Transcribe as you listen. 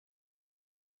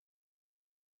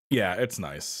Yeah, it's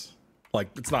nice. Like,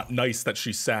 it's not nice that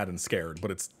she's sad and scared,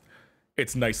 but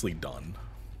it's nicely done.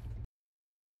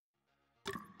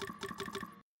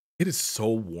 It is so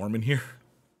warm in here.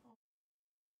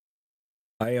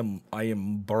 I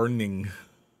am burning.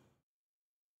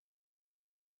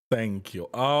 Thank you.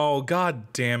 Oh,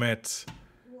 god damn it.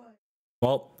 What?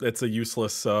 Well, it's a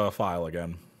useless file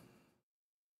again.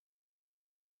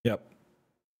 Yep.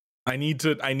 I need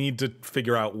to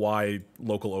figure out why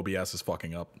local OBS is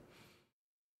fucking up.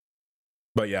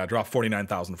 But yeah, drop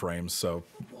 49,000 frames, so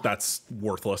that's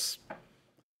worthless.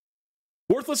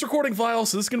 Worthless recording file,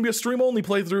 so this is gonna be a stream only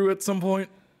playthrough at some point.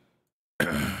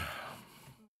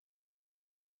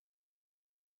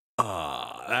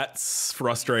 That's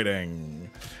frustrating.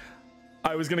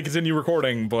 I was gonna continue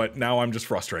recording, but now I'm just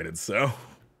frustrated, so.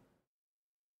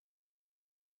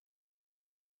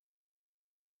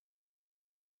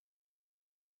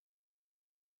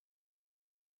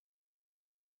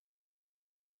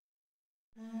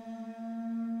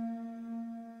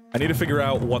 I need to figure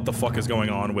out what the fuck is going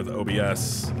on with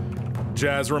OBS.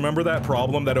 Jazz, remember that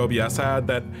problem that OBS had,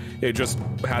 that it just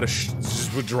had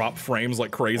just would drop frames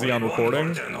like crazy on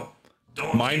recording?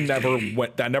 Mine never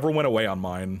went, that never went away on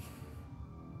mine.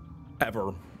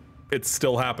 Ever. It's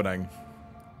still happening.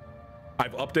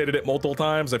 I've updated it multiple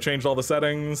times, I've changed all the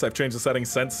settings, I've changed the settings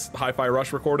since Hi-Fi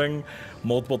Rush recording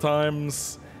multiple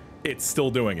times. It's still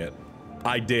doing it.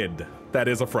 I did. That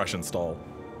is a fresh install.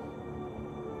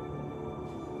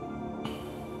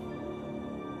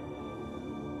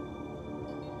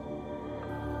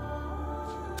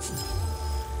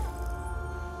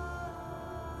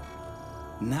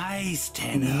 Nice,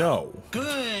 Tenno. No.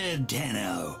 Good,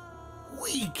 Tenno.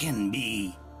 We can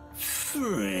be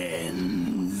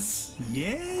friends.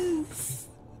 Yes?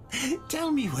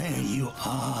 Tell me where you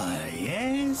are,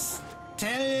 yes?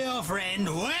 Tell your friend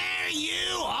where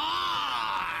you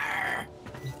are!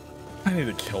 I need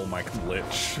to kill my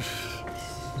glitch.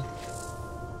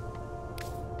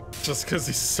 Just because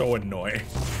he's so annoying.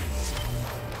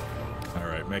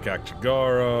 Alright, make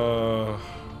Akjagara.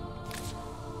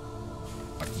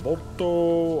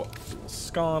 Akbolto.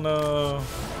 Skana.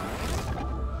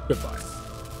 Goodbye.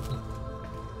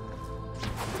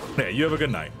 Hey, you have a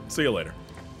good night. See you later.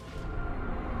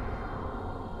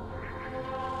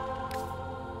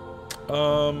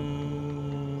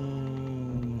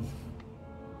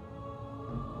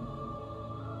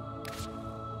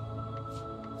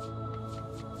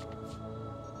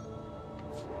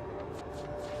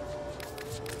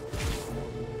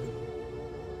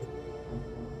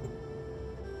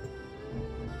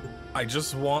 I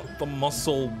just want the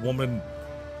muscle woman.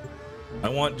 I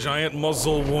want giant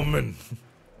muscle woman.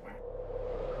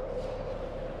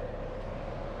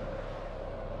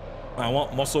 I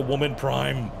want muscle woman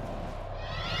prime.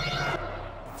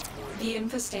 The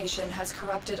infestation has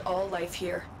corrupted all life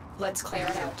here. Let's clear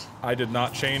it out. I did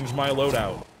not change my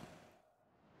loadout.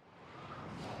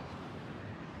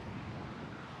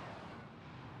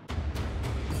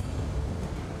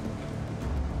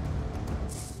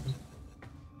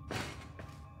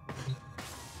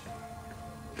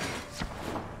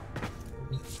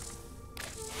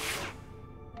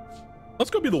 Let's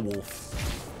go be the wolf.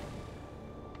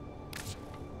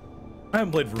 I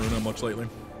haven't played Veruna much lately.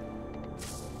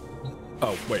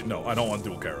 Oh, wait, no, I don't want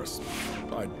dual Karis.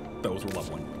 Those were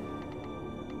leveling.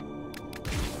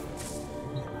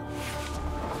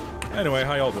 Anyway,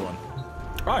 how y'all doing?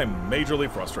 I'm majorly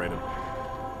frustrated.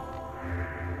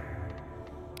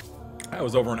 That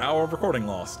was over an hour of recording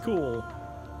loss. Cool.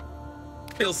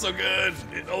 Feels so good.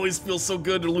 It always feels so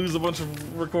good to lose a bunch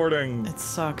of recording. It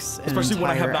sucks. Especially when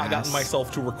I have not gotten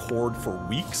myself to record for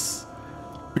weeks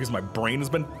because my brain has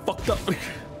been fucked up.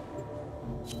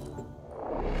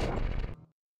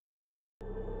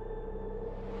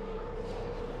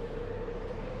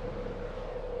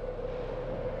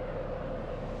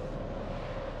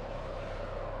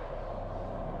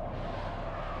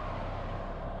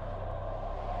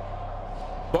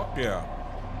 Fuck yeah.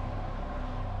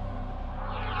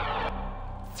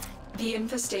 The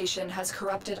infestation has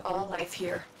corrupted all life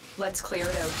here. Let's clear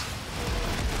it out.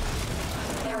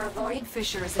 There are void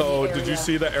fissures in the area. Did you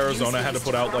see that Arizona had to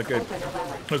put out like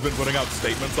has been putting out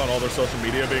statements on all their social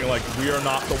media being like, we are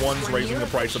not the ones raising the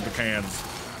price of the cans.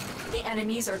 The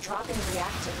enemies are dropping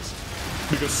reactors.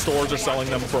 Because stores are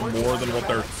selling them for more than what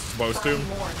they're supposed to.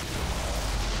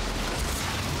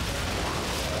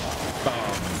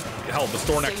 Hell, the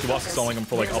store next to us is selling them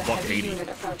for like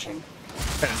 $1.80.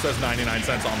 And it says 99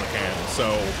 cents on the can,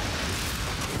 so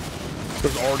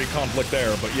there's already conflict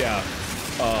there. But yeah,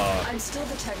 I'm still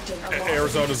detecting a lot of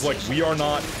Arizona's like, we are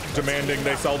not demanding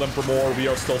they sell them for more. We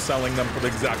are still selling them for the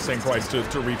exact same price to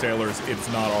retailers. It's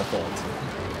not our fault.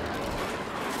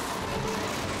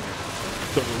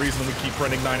 There's a reason we keep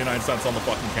printing 99 cents on the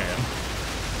fucking can.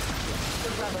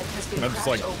 The relic has been And I'm just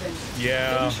cracked like, open.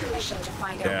 yeah. Finish your mission to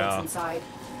find out Yeah. what's inside.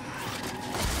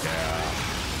 Yeah.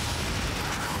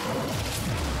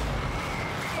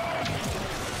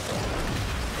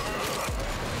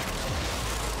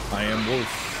 I am Wolf.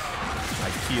 I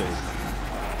healed.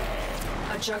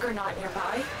 A juggernaut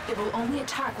nearby? It will only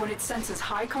attack when it senses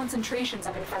high concentrations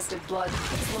of infested blood.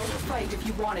 It's low to fight if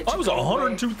you want it to I was go away.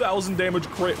 102,000 damage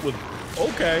crit with.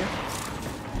 Okay.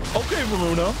 Okay,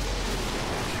 Varuna.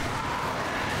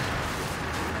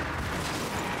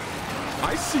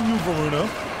 I see you, Varuna.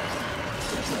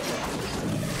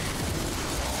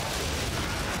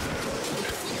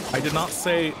 I did not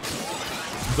say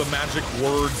the magic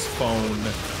words phone.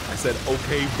 I said,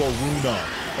 okay, Varuna.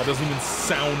 That doesn't even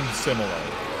sound similar.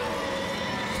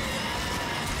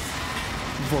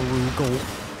 Varugal.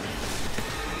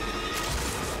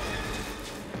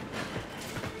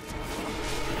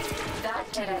 That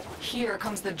did it. Here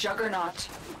comes the juggernaut.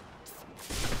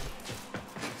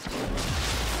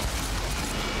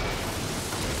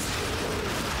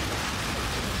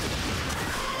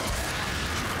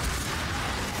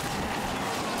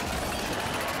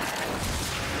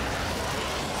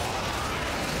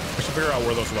 I should figure out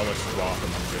where those relics drop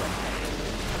and then get them.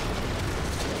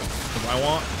 'Cause I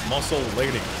want muscle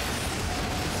lady.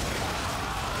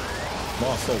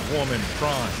 Muscle woman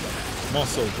prime.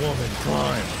 Muscle woman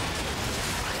prime.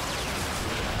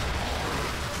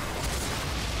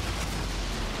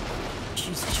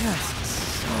 She's just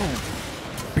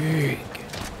so big.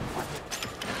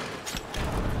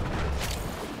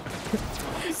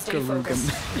 Stay Garugan.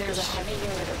 focused. There's a heavy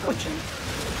unit approaching.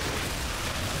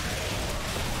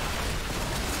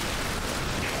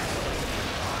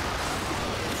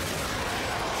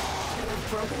 They've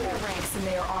broken their ranks and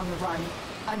they are on the run.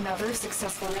 Another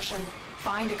successful mission.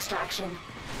 Find extraction.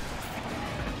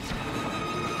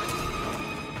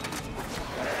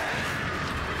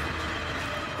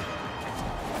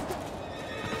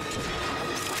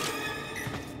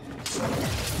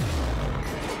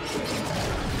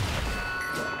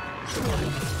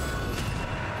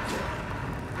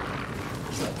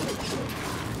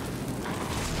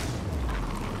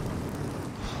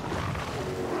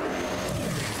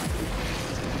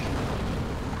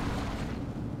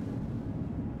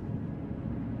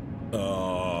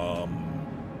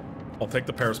 I'll take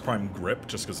the Paris Prime grip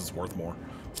just because it's worth more.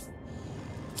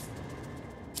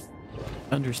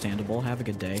 Understandable. Have a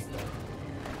good day.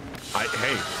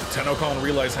 Hey, TennoCon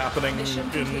Relay's happening Mission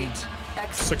in complete.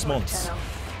 6 months. Tenno.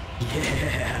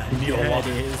 Yeah. We need a lot.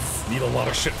 it is. Need a lot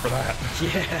of shit for that.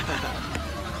 Yeah.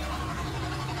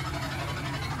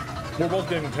 We're both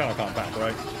getting the TennoCon pack,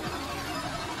 right?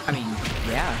 I mean,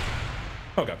 yeah.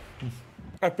 Okay.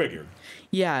 I figured.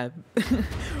 Yeah.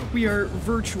 We are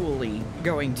virtually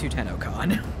going to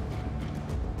TennoCon.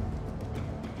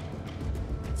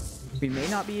 We may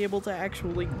not be able to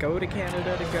actually go to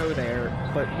Canada to go there,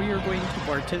 but we are going to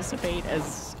participate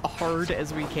as hard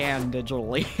as we can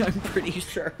digitally, I'm pretty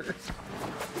sure.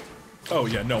 Oh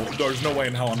yeah, no, there's no way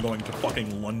in hell I'm going to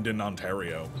fucking London,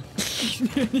 Ontario.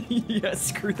 Yeah,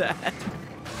 screw that.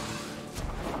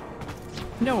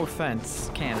 No offense,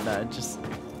 Canada, just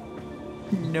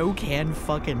no can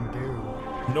fucking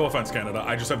do. No offense, Canada,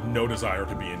 I just have no desire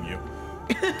to be in you.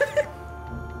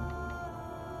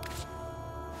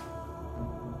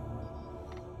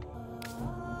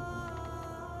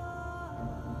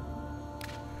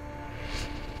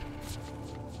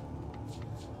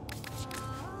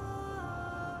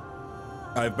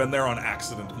 I've been there on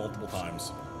accident multiple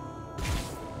times.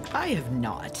 I have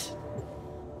not.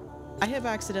 I have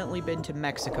accidentally been to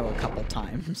Mexico a couple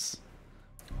times.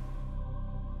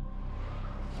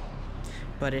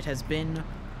 But it has been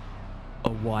a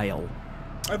while.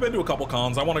 I've been to a couple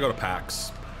cons. I want to go to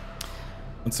PAX.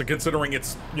 And so considering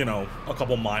it's, you know, a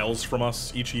couple miles from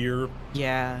us each year,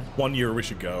 Yeah. one year we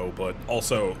should go, but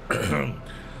also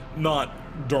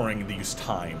not during these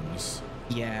times.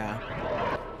 Yeah.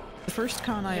 The first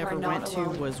con I You ever are not went to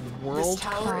alone. was This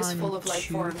tower is full WorldCon of life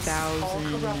forms, all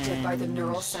corrupted by the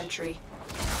neural sentry.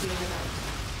 Clean them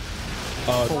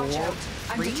out. Watch out.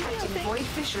 I'm Three, I detecting think? void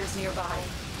fissures nearby.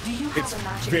 Do you have It's a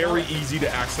magic very relic? easy to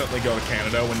accidentally go to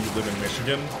Canada when you live in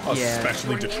Michigan, Yeah.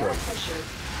 especially You're near a Detroit.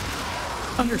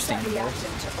 fissure. Understandable.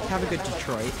 Reactant to open Have a good that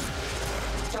relic.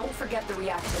 Detroit. Don't forget the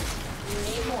reactant. You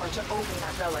need more to open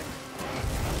that relic.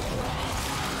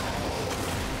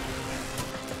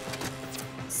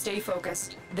 Stay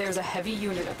focused. There's a heavy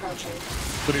unit approaching.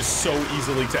 But it's so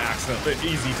easy to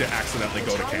accidentally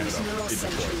go to Canada in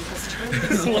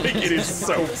Detroit. Like, it is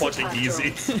so fucking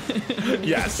easy.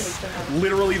 Yes,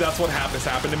 literally that's what happened. It's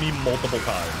happened to me multiple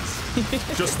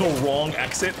times. Just the wrong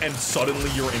exit and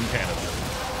suddenly you're in Canada.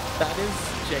 That is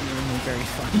genuinely very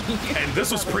funny. And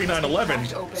this was pre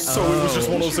 9/11, so it was just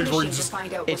one of those things where you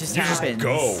just happens.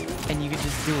 Go. And you can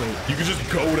just do it. You can just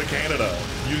go to Canada.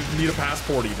 You need a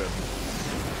passport even.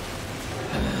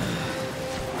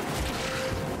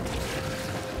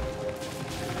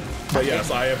 But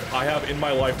yes, I have in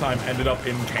my lifetime ended up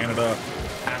in Canada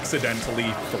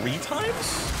accidentally 3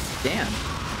 times. Damn.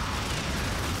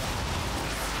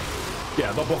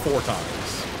 Yeah, but before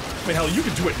times. I mean, hell, you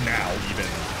can do it now even.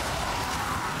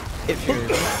 If you're,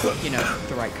 you know,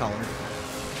 the right color.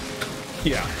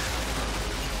 Yeah.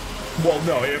 Well,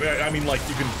 no, I mean, like,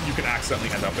 you can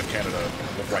accidentally end up in Canada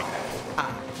right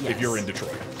now. Yes. If you're in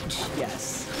Detroit.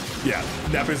 Yes. Yeah,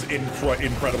 Nep is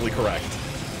incredibly correct.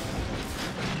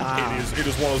 It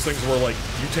is one of those things where, like,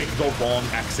 you take the wrong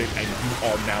exit and you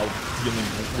are now dealing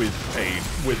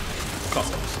with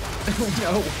customs. Oh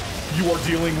no. You are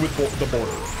dealing with the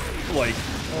border. Like,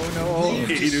 oh no.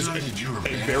 It is a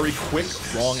very quick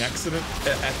wrong exit,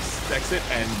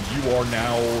 and you are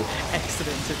now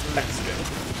accident.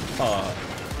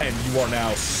 And you are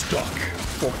now stuck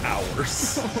for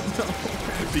hours. Oh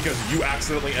no. Because you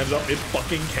accidentally ended up in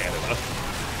fucking Canada.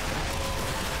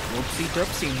 Whoopsie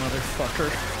doopsie,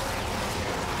 motherfucker.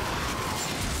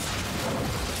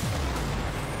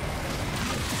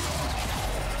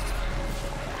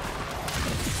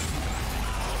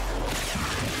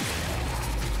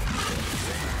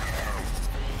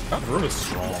 That room is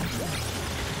strong.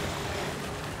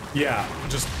 Yeah,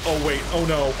 just, oh wait, oh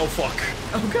no, oh fuck.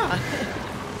 Oh god.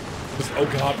 Just, oh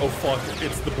god, oh fuck,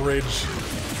 it's the bridge.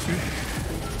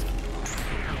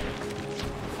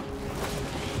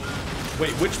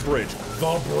 Wait, which bridge?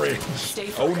 The bridge.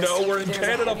 Oh no, we're in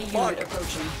Canada, fuck.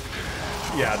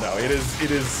 Yeah, no, it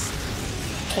is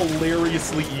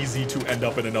hilariously easy to end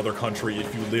up in another country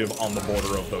if you live on the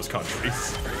border of those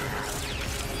countries.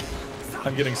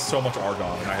 I'm getting so much argon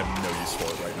and I have no use for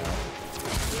it right now.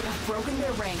 They have broken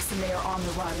their ranks and they are on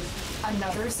the run.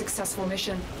 Another successful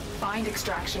mission. Find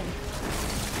extraction.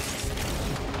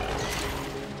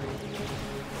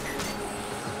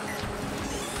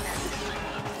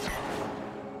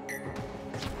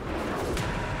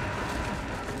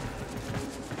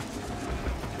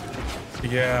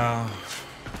 Yeah.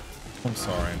 I'm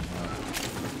sorry.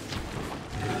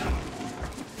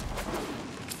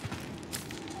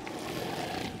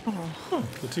 Oh, huh.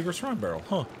 The Tigris Shrine Barrel,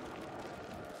 huh?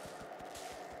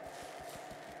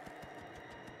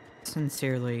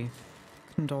 Sincerely,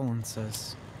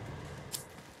 condolences.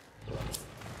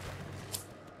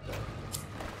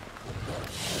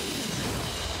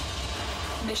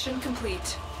 Mission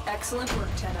complete. Excellent work,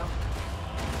 Tenno.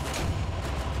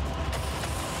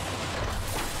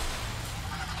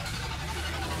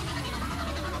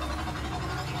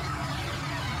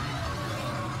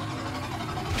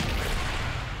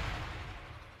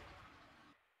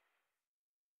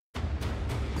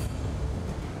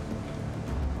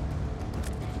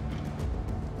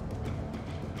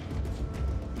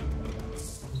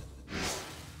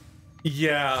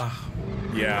 Yeah.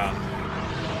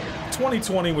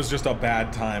 2020 was just a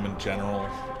bad time in general.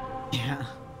 Yeah.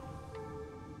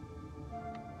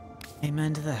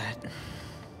 Amen to that.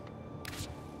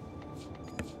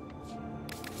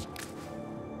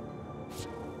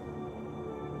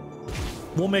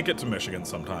 We'll make it to Michigan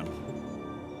sometime.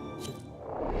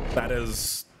 That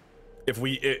is,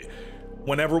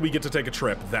 whenever we get to take a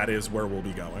trip, that is where we'll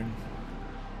be going.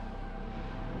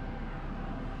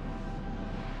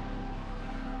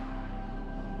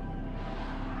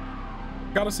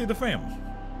 Gotta see the fam.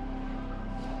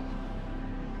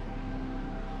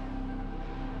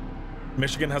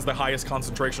 Michigan has the highest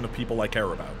concentration of people I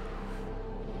care about.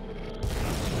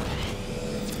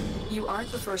 You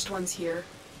aren't the first ones here.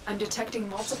 I'm detecting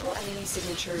multiple enemy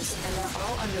signatures, and they're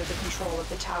all under the control of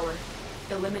the tower.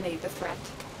 Eliminate the threat.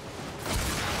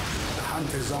 The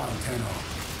hunt is on, Tenno.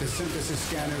 The synthesis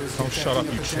scanner is oh, shut up,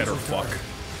 you cheddar fuck. Target.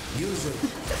 Use it.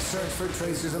 Search for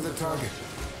traces of the target.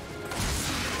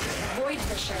 Void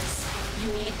fissures.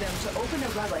 You need them to open a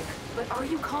relic, but are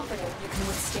you confident you can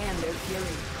withstand their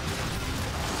fury?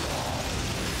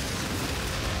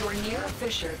 You're near a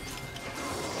fissure.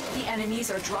 The enemies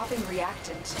are dropping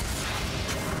reactant.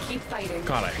 Keep fighting.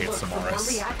 God, I hate Look for more Samaras.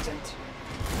 reactant.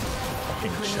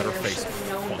 Fucking cheddar face should have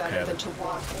known better fuckhead. than to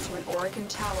walk into an Oregon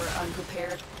tower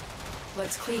unprepared.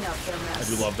 Let's clean up their I mess.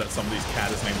 do love that somebody's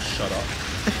cat is named Shut Up.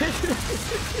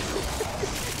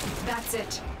 That's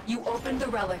it. You opened the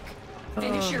relic.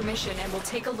 Finish your mission and we'll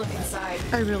take a look inside.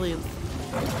 I really...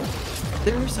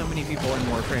 There are so many people in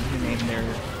Warframe who name their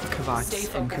Stay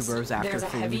Kavats and focused. Kavros after There's a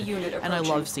heavy food, unit and I approaching.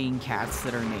 love seeing cats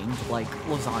that are named like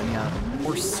lasagna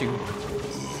or soup.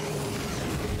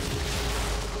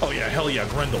 Oh yeah, hell yeah,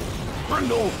 Grendel.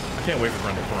 Grendel! I can't wait for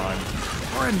Grendel Prime.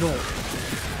 Grendel!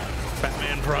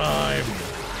 Batman Prime!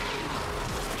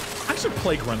 I should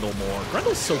play Grendel more.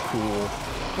 Grendel's so cool.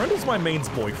 Grendel's my main's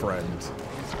boyfriend.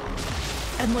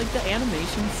 And like the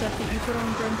animation set that you put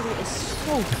on Grendel is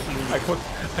so cute. I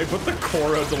put the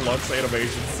Korra Deluxe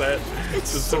animation set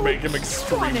It's just so to make him fun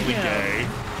extremely of him. gay.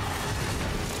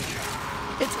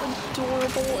 It's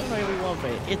adorable and I love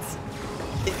it.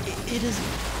 It is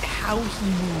how he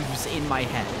moves in my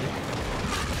head.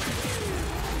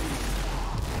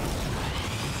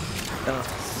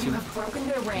 You have broken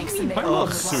their ranks and they I are love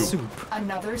on the run. soup.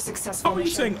 Another successful How are you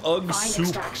mission. saying ugh Find soup?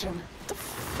 extraction.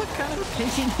 What kind of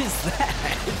opinion is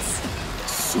that?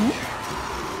 Soup?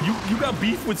 You got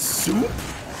beef with soup?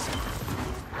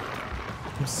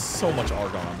 I'm so much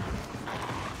Argon.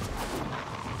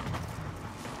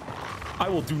 I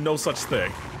will do no such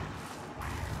thing.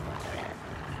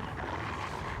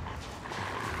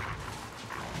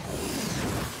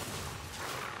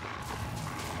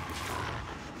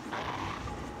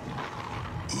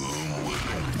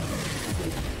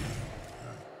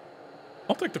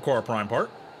 I'll take the Korra Prime part.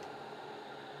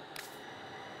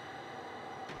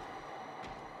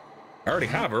 I already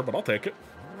have her, but I'll take it.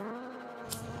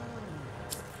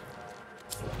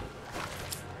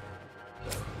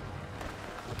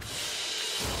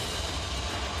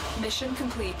 Mission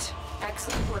complete.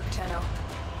 Excellent work, Tenno.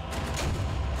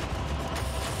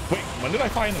 Wait, when did I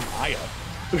find an Aya?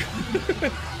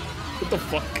 What the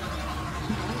fuck?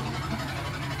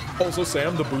 Also,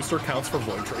 Sam, the booster counts for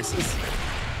void traces.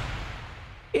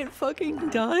 It fucking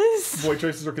does? Void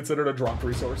traces are considered a dropped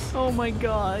resource. Oh my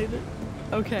god.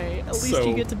 Okay, at least So-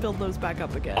 you get to build those back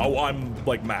up again. Oh, I'm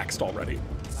like maxed already.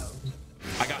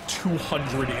 I got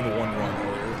 200 in one run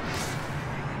earlier.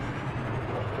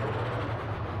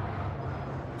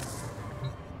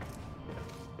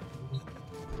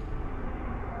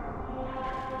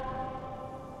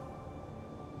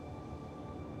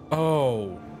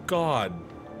 Oh, God.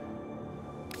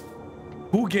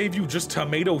 Who gave you just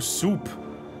tomato soup?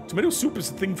 Tomato soup is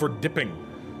a thing for dipping.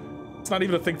 It's not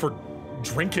even a thing for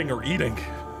drinking or eating.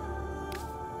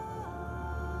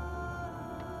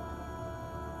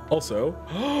 Also,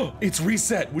 it's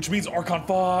reset, which means Archon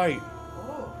fight.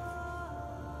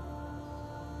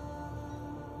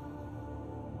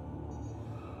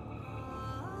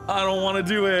 I don't want to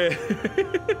do it.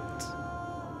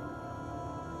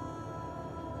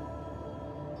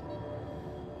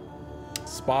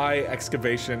 Spy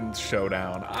excavation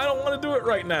showdown. I don't want to do it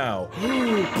right now.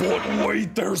 But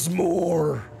wait, there's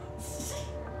more.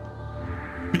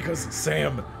 Because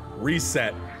Sam,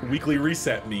 reset, weekly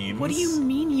reset means. What do you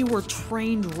mean you were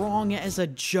trained wrong as a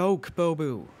joke,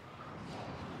 Bobu?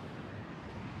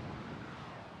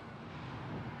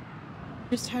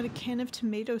 Just had a can of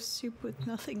tomato soup with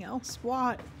nothing else?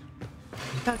 What?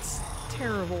 That's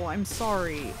terrible. I'm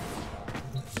sorry.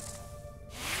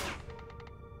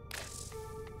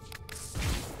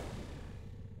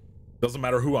 Doesn't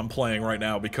matter who I'm playing right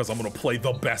now because I'm gonna play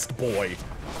the best boy.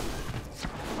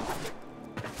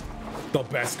 The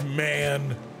best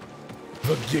man.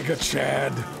 The Giga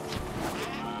Chad.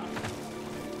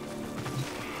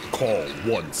 Call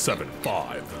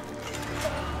 175.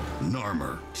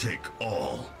 Narmer, take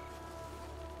all.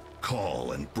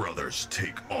 Call and brothers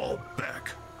take all back.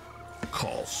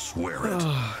 Call, swear it.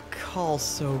 Call's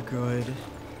so good.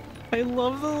 I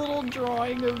love the little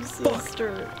drawing of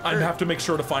sister. I have to make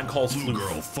sure to find Call's Blue flute.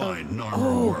 girl, find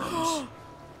Narmer worms.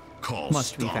 Call,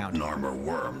 Must be stop found. Narmer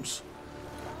worms.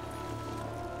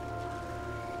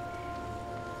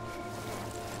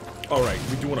 All right,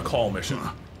 we're doing a call mission.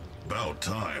 About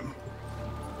time.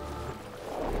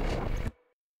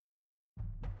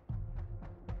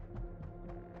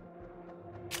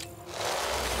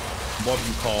 Love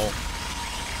you, Call.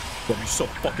 Love you so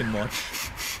fucking much.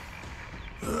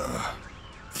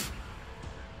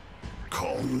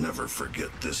 Call, never forget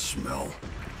this smell.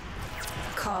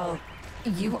 Call,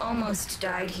 you almost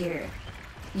died here.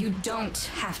 You don't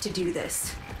have to do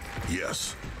this.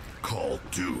 Yes, Call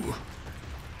do.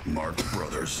 Marked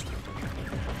brothers.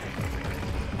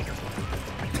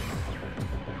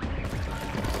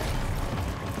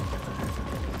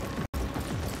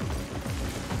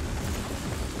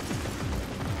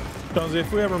 Jonesy,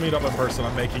 if we ever meet up in person,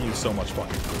 I'm making you so much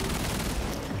fucking food.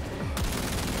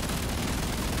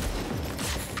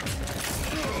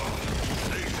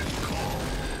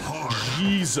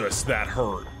 Jesus, that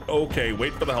hurt. Okay,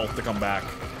 wait for the health to come back.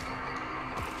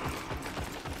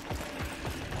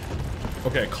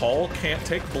 Okay, Call can't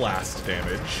take blast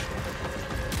damage.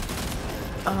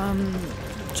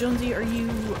 Jonesy, are you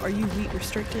wheat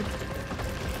restricted?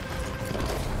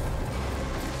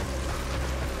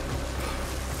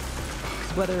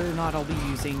 Whether or not I'll be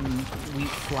using wheat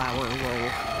flour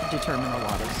will determine a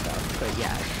lot of stuff, but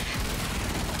yeah.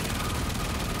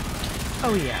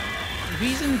 Oh yeah,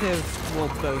 V's and Viv will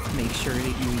both make sure that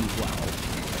you eat well.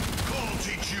 Call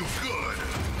teach you good.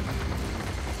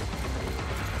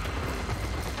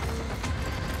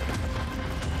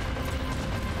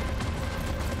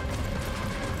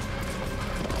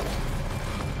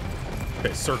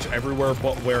 Okay, search everywhere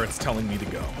but where it's telling me to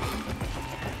go.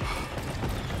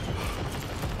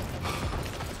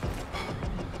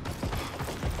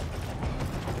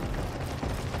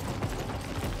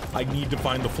 I need to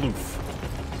find the floof.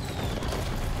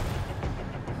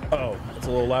 Oh, it's a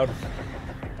little loud.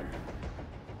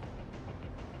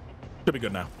 Should be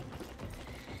good now.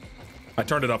 I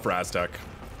turned it up for Aztec.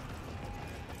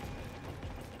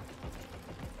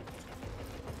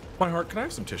 My heart, can I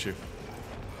have some tissue?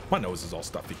 My nose is all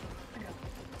stuffy.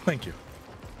 Thank you.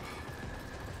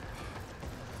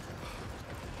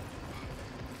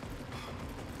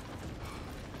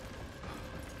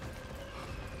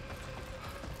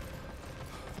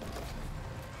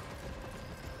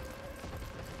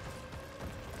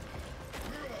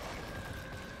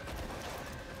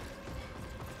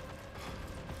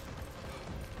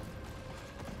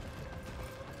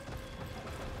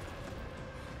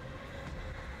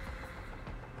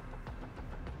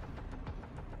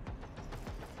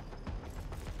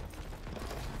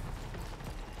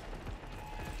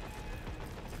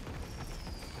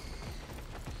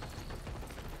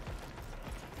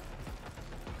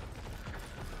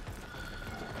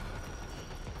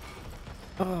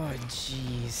 Oh,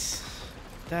 jeez.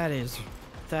 That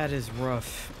is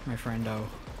rough, my friendo.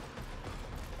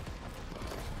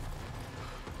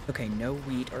 Okay, no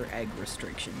wheat or egg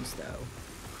restrictions, though.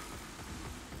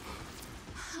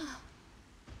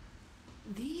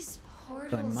 These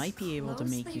portals So I might be able to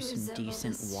make you closely some resemble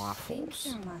decent the waffles.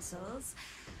 sphincter muscles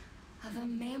of a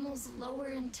mammal's lower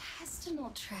intestinal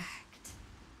tract.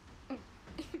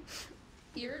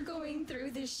 You're going through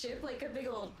this ship like a big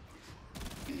old...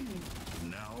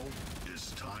 Now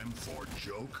is time for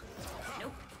joke.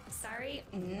 Nope. Sorry,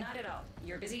 not at all.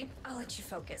 You're busy? I'll let you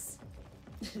focus.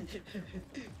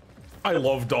 I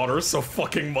love Daughter so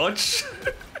fucking much.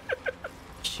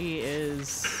 She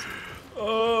is...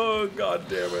 Oh, god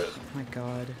damn it. Oh my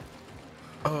god.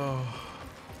 Oh.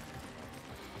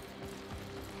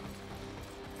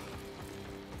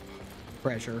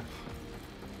 Pressure.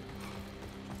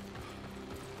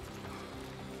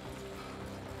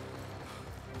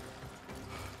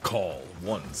 Call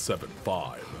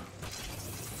 175.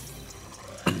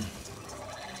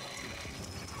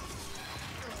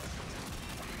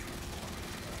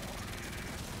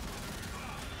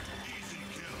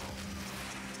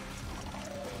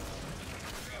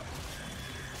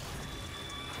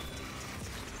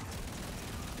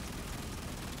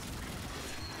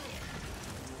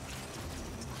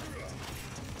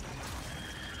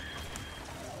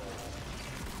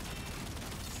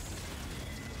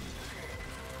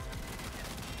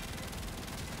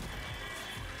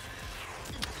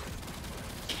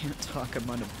 Can't talk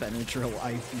about a Benadryl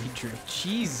IV drip.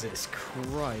 Jesus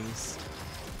Christ.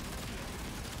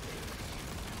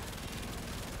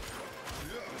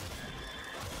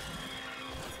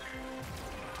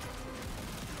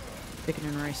 Chicken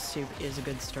and rice soup is a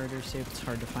good starter soup. It's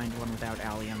hard to find one without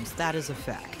alliums. That is a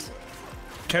fact.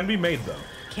 Can be made though.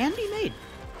 Can be made.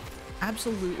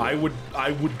 Absolutely. I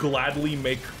would gladly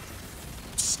make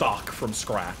stock from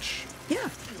scratch Yeah.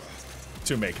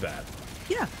 to make that.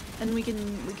 Yeah. And we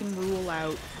can rule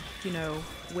out,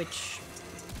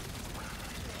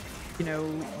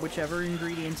 whichever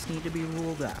ingredients need to be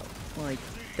ruled out. Like,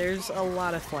 there's a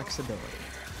lot of flexibility.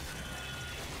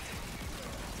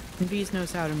 And Bees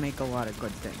knows how to make a lot of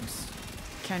good things.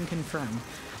 Can confirm.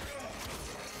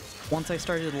 Once I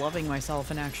started loving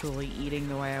myself and actually eating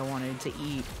the way I wanted to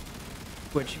eat,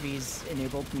 which V's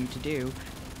enabled me to do,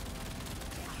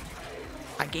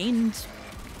 I gained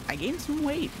some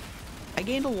weight. I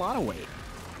gained a lot of weight.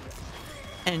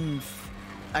 And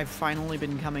I've finally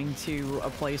been coming to a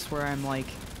place where I'm like,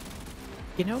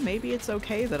 maybe it's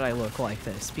okay that I look like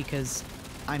this because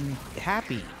I'm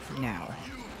happy now.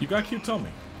 You got a cute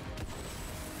tummy.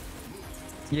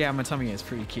 Yeah, my tummy is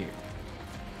pretty cute.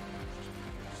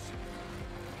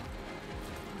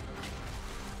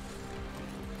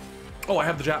 Oh, I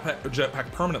have the jetpack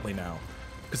permanently now.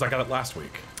 because I got it last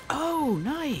week. Oh,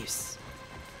 nice.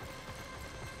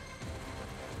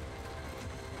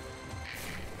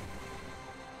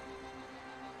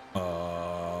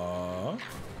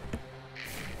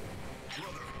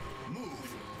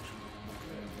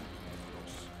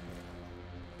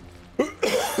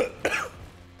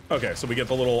 Okay, so we get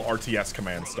the little RTS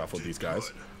command stuff with these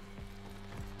guys.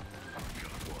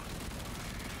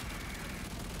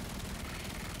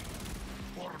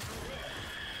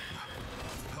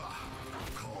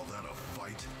 Call that a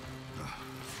fight?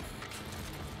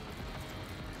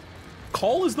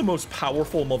 Call is the most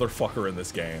powerful motherfucker in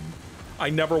this game. I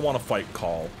never want to fight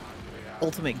Call.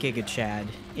 Ultimate Giga Chad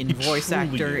in He voice truly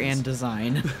actor is. and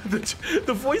design.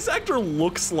 The voice actor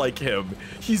looks like him.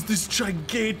 He's this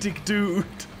gigantic dude.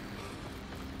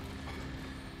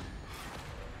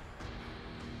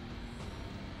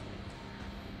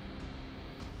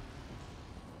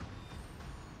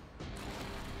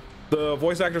 The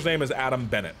voice actor's name is Adam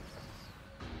Bennett.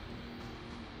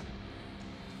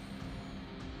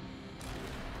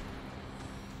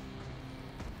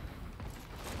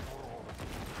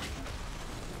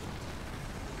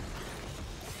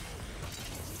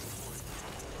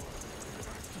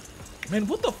 Man,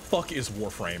 what the fuck is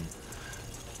Warframe?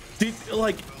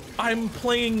 Like, I'm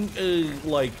playing,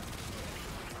 like,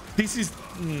 this is,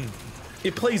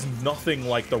 it plays nothing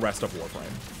like the rest of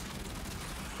Warframe.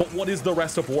 But what is the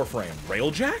rest of Warframe?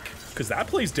 Railjack? Because that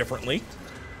plays differently.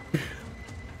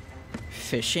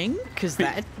 Fishing? Because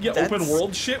that... Yeah, that's... open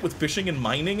world shit with fishing and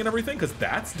mining and everything, because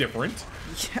that's different.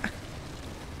 Yeah.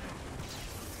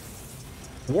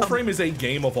 Warframe is a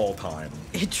game of all time.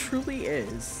 It truly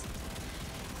is.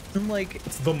 I'm like...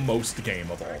 It's the most game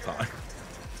of all time.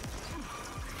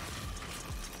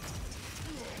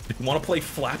 You want to play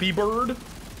Flappy Bird?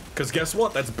 Because guess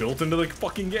what? That's built into the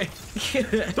fucking game.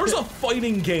 There's a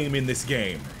fighting game in this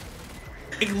game.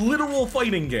 A literal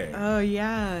fighting game. Oh,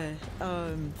 yeah.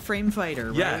 Frame Fighter,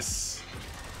 right? Yes.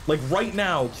 Like right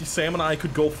now, Sam and I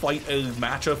could go fight a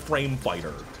match of Frame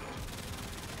Fighter.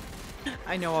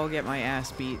 I know I'll get my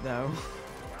ass beat, though.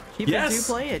 People do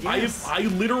play it, yes. I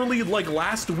literally, like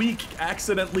last week,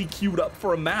 accidentally queued up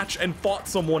for a match and fought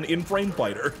someone in Frame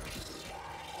Fighter.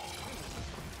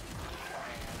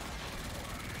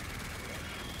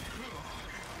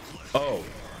 Oh,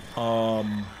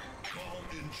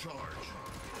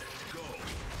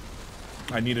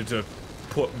 I needed to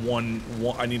put one.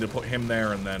 I need to put him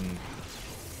there and then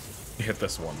hit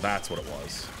this one. That's what it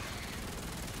was.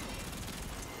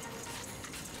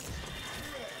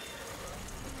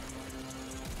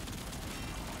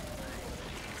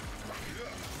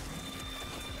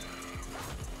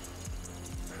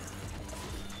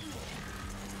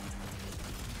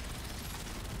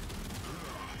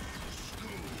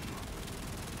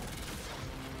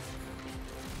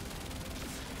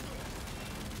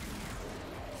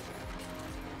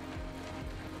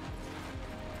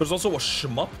 There's also a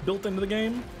shmup built into the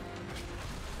game.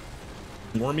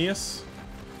 Wormius.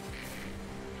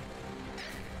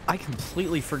 I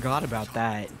completely forgot about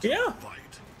that. Yeah.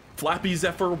 Flappy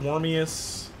Zephyr,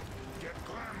 Wormius.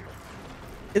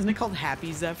 Isn't it called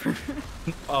Happy Zephyr?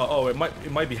 Oh, it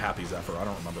might be Happy Zephyr. I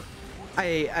don't remember.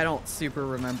 I don't super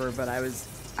remember, but I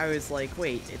was like,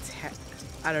 wait, it's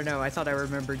I don't know. I thought I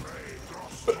remembered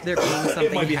there being something.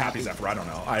 It might be Happy Zephyr. I don't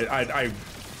know.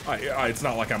 It's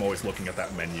not like I'm always looking at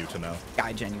that menu to know.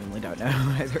 I genuinely don't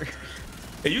know either.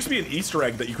 It used to be an Easter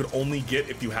egg that you could only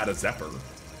get if you had a Zephyr.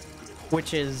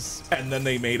 Which is... And then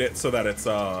they made it so that it's,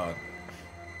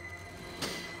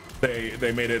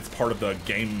 They made it part of the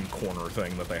game corner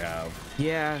thing that they have.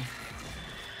 Yeah.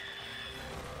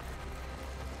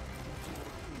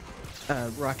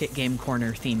 Rocket Game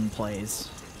Corner theme plays.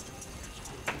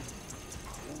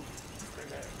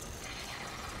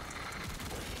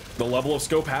 The level of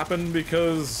scope happened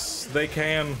because they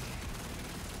can.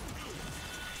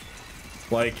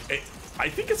 Like, I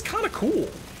think it's kind of cool.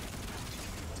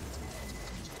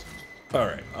 All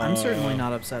right. I'm certainly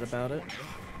not upset about it.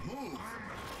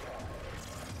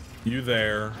 You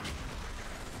there.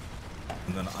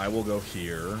 And then I will go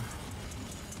here.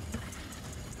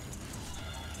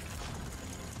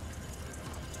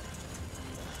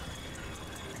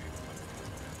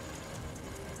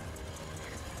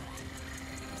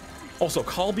 Also,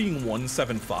 call being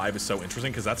 175 is so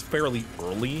interesting because that's fairly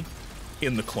early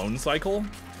in the clone cycle.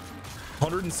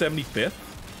 175th.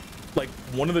 Like,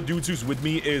 one of the dudes who's with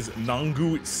me is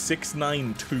Nangu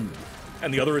 692,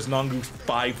 and the other is Nangu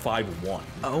 551.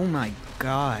 Oh my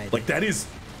god. Like, that is...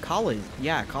 Call is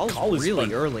Call is really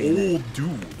an early. old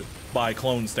dude by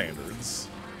clone standards.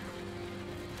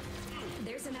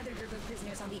 There's another group of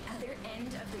prisoners on the other end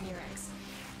of the Murex.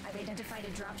 I I've identified a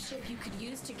dropship you could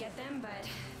use to get them, but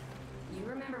you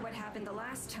remember what happened the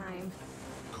last time.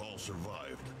 Call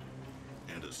survived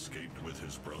and escaped with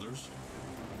his brothers?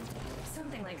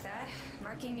 Something like that.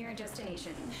 Marking your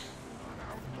destination.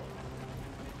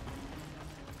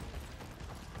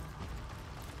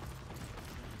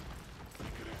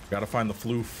 Gotta find the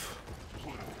floof.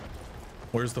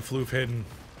 Where's the floof hidden?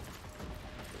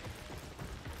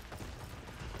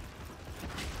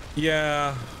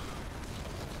 Yeah.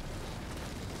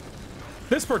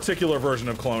 This particular version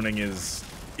of cloning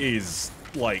is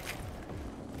like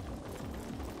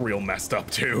real messed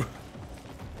up too.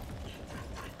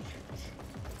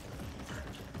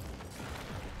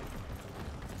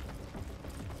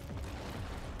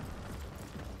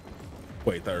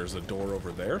 Wait, there's a door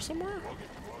over there somewhere?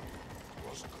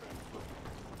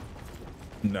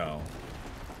 No.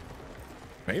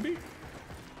 Maybe?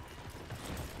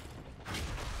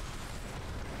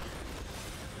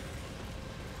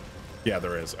 Yeah,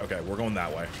 there is. Okay, we're going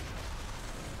that way.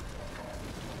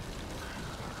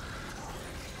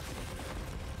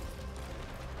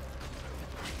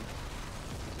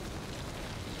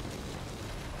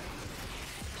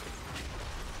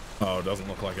 Oh, it doesn't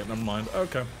look like it. Never mind.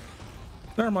 Okay.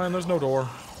 Never mind, there's no door.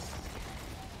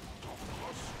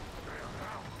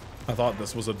 I thought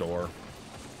this was a door.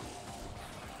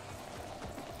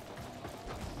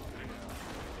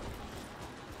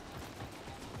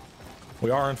 We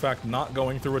are, in fact, not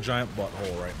going through a giant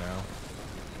butthole right now.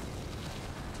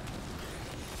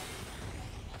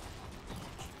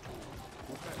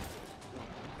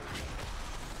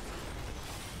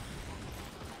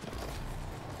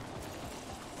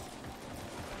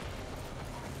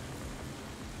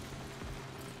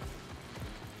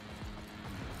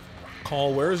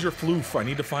 Call, where is your floof? I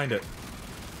need to find it.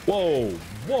 Whoa,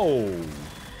 whoa.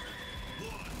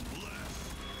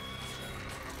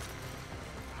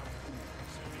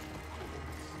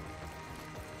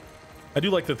 I do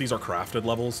like that these are crafted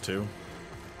levels too.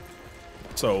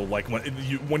 So like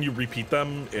when you repeat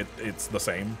them, it's the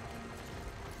same.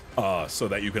 So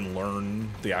that you can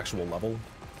learn the actual level,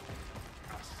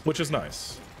 which is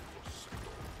nice.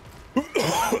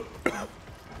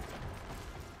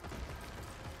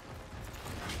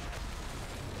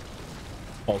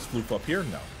 Paul's floof up here?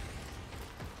 No.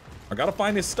 I gotta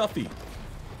find his stuffy.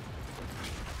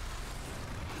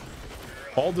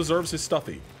 Paul deserves his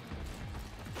stuffy.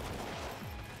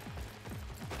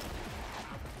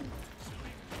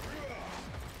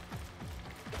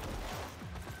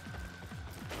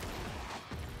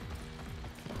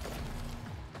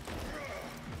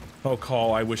 Oh,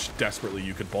 Call, I wish desperately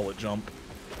you could bullet jump.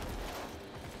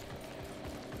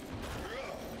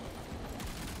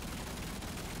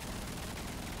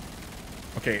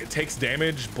 Okay, it takes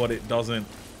damage, but it doesn't...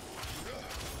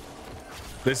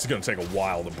 This is gonna take a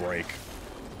while to break.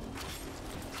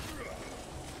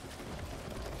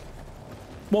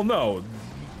 Well, no.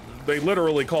 They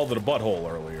literally called it a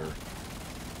butthole earlier.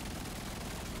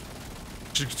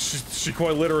 She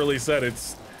quite literally said it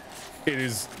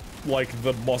is like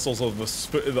the muscles of a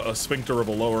sphincter of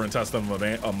a lower intestine of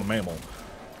a mammal.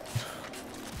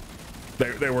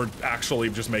 They were actually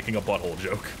just making a butthole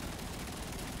joke.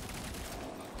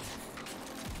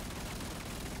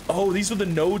 Oh, these are the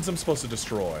nodes I'm supposed to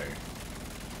destroy.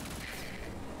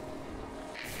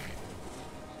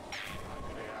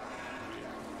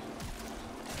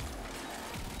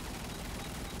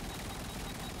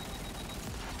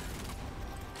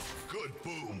 Good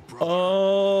boom, bro.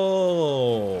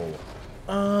 Oh.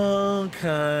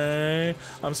 Okay.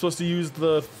 I'm supposed to use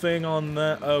the thing on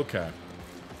that. Okay.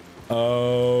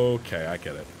 Okay, I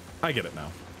get it. I get it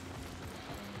now.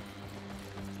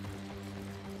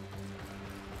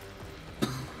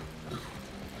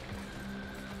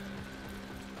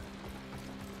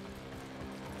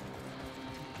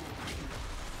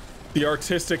 The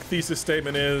artistic thesis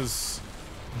statement is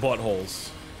buttholes.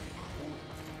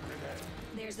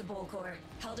 There's the bowl core,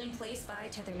 held in place by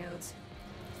tether nodes.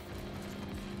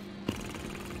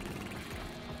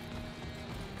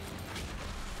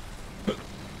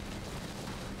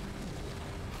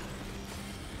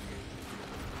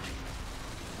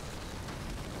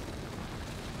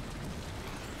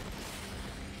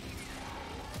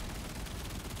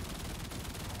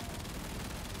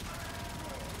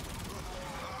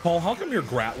 Paul, how come your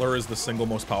Grattler is the single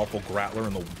most powerful Grattler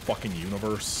in the fucking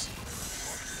universe?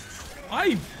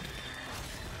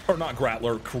 Or not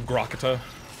Grattler, Grokita.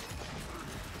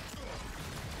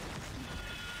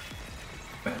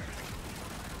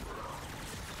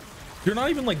 You're not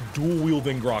even like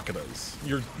dual-wielding Grokitas.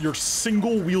 You're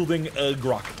single-wielding a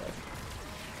Grokita.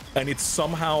 And it's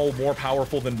somehow more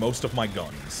powerful than most of my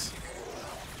guns.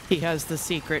 He has the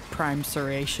secret prime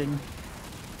serration.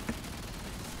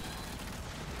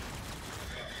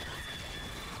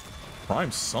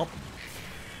 Prime something.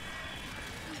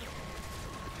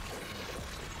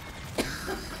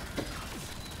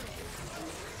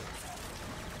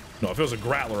 No, if it was a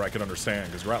Grattler, I could understand,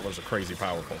 because Grattlers are crazy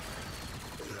powerful.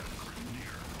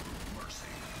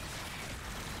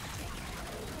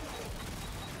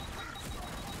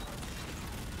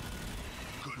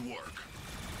 Good work.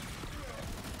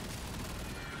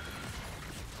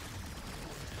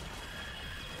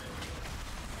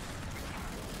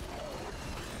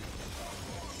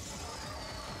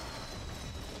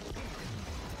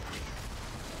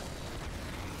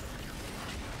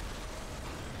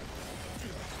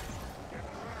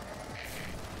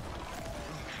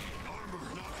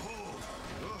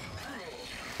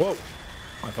 Whoa,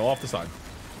 I fell off the side.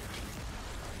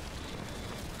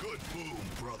 Good boom,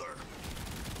 brother.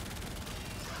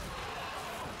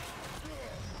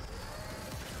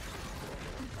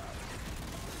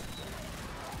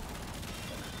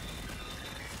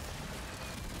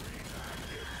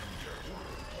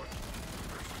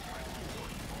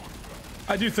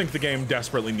 I do think the game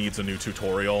desperately needs a new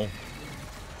tutorial,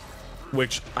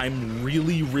 which I'm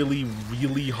really, really,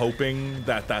 really hoping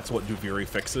that that's what Duviri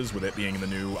fixes with it being the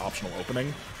new optional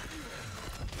opening.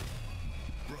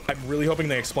 I'm really hoping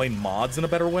they explain mods in a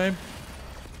better way.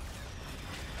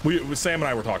 Sam and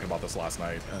I were talking about this last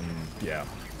night, and yeah,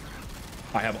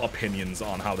 I have opinions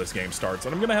on how this game starts,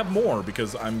 and I'm gonna have more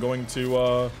because I'm going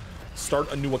to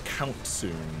start a new account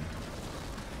soon.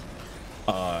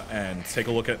 And take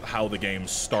a look at how the game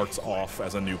starts off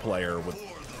as a new player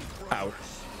without,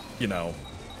 you know,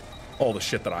 all the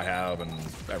shit that I have and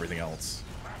everything else.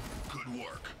 Good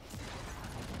work.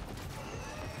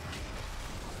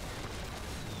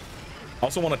 I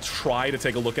also want to try to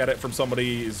take a look at it from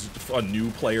a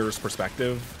new player's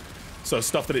perspective. So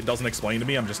stuff that it doesn't explain to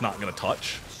me, I'm just not going to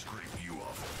touch.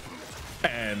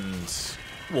 And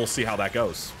we'll see how that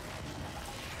goes.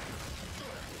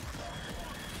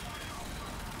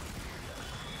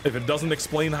 If it doesn't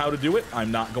explain how to do it, I'm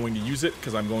not going to use it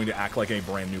because I'm going to act like a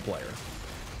brand new player.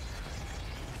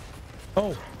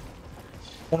 Oh,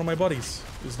 one of my buddies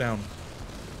is down.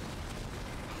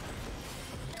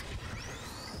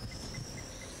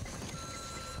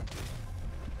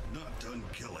 Not done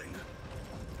killing.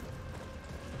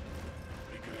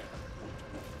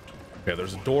 Okay,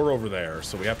 there's a door over there,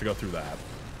 so we have to go through that.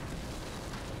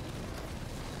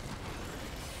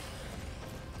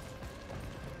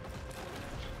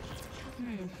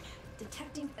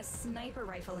 Detecting a sniper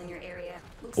rifle in your area.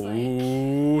 Looks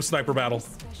Ooh, like sniper battle.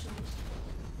 special.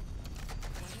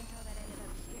 Wonder how that ended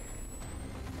up here.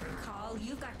 Call,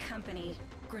 you've got company.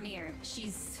 Grenier,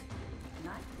 she's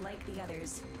not like the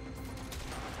others.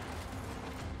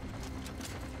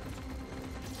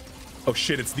 Oh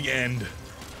shit, it's the end.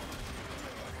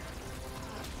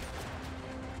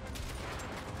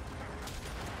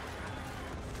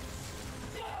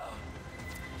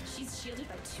 She's shielded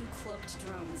by 2 cloaked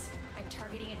drones. I'm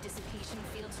targeting a dissipation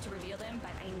field to reveal them,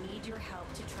 but I need your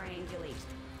help to triangulate.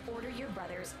 Order your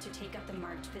brothers to take up the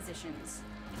marked positions.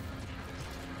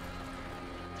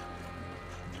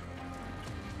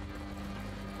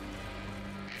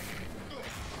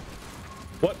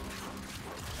 What?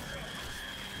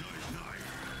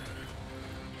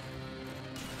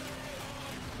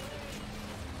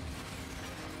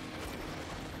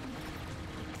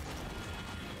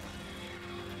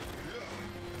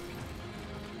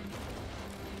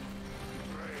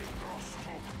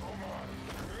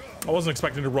 I wasn't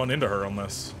expecting to run into her on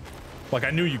this. Like, I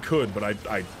knew you could, but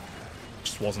I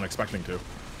just wasn't expecting to.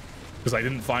 Because I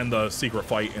didn't find the secret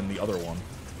fight in the other one.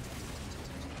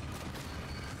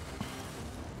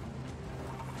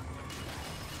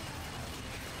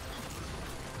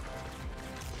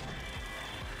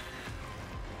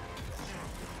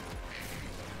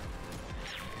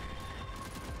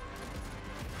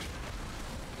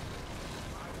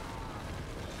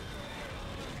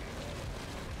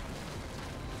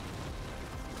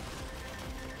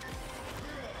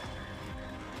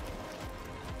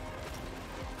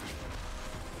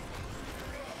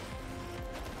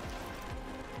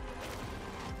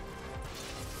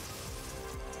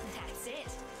 That's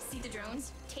it. See the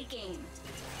drones? Take aim.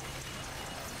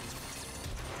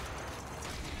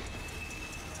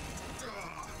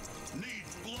 Need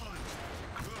blood.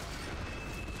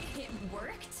 It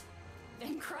worked?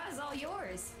 Then craw's all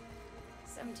yours.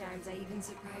 Sometimes I even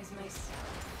surprise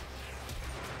myself.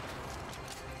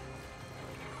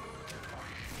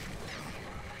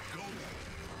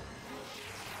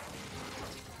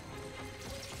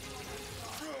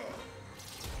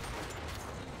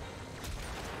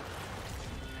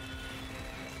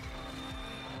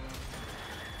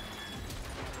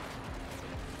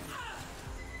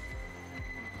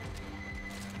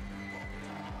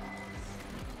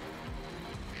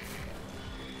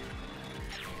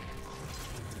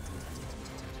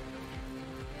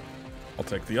 I'll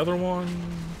take the other one. Is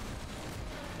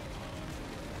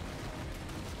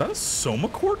that a Soma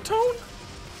chord tone?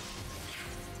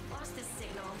 Lost the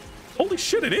signal. Holy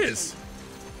shit, it is.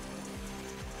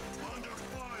 Under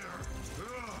fire.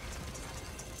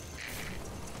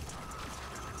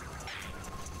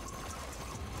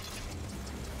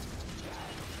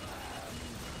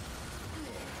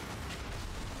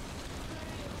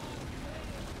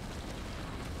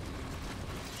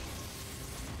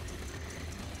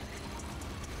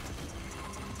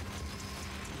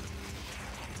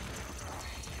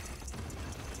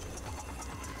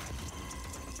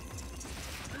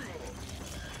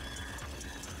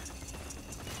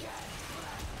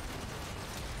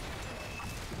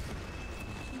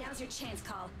 Now's your chance,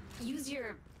 Call. Use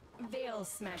your veil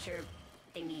smasher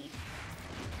thingy.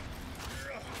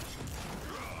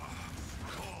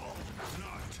 Call.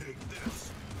 Not take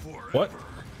this forever. What?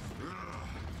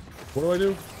 What do I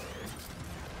do?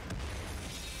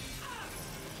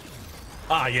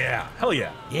 Ah, yeah. Hell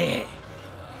yeah. Yeah.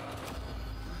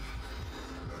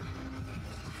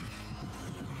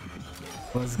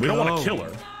 We don't want to kill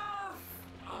her.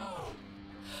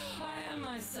 I am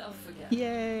myself again.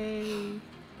 Yay!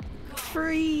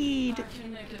 Freed! I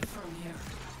can make it from here.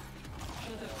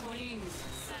 But the queens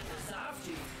sent us after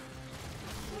you.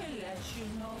 We'll let you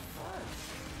know first.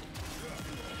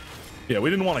 Yeah, we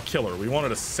didn't want to kill her. We wanted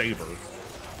to save her.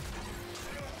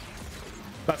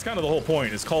 That's kind of the whole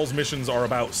point, is Call's missions are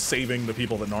about saving the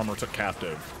people that Narmer took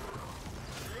captive.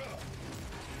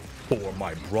 For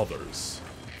my brothers.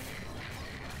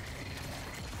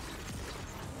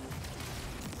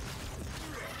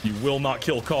 You will not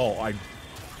kill Call.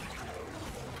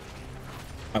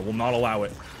 I will not allow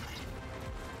it.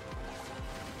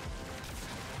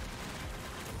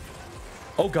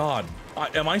 Oh god.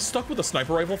 Am I stuck with a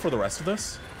sniper rifle for the rest of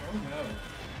this?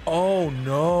 Oh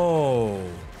no.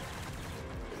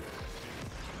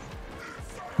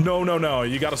 No.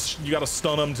 You gotta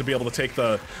stun them to be able to take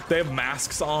the. They have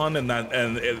masks on, and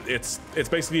it's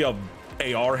basically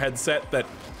a AR headset that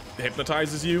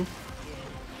hypnotizes you.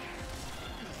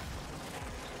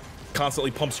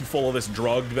 Constantly pumps you full of this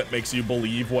drug that makes you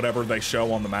believe whatever they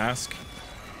show on the mask.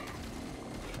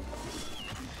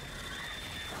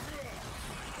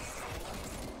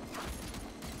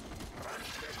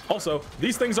 Also,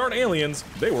 these things aren't aliens.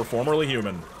 They were formerly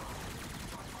human.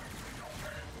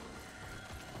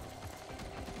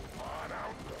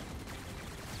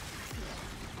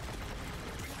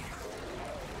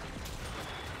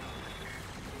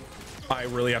 I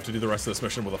really have to do the rest of this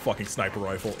mission with a fucking sniper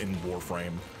rifle in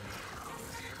Warframe.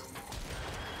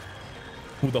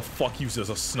 Who the fuck uses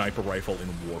a sniper rifle in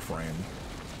Warframe?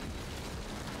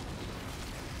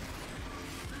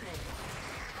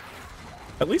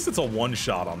 At least it's a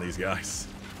one-shot on these guys.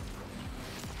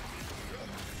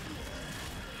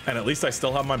 And at least I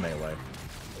still have my melee.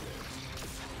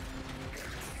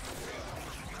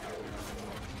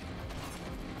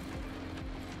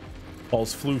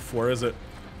 Paul's floof, where is it?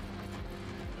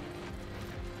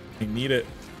 I need it.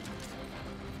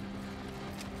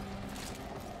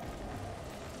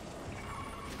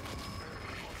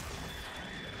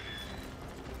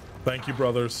 Thank you,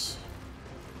 brothers.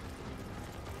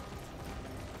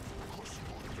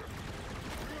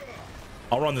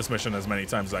 I'll run this mission as many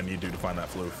times as I need to find that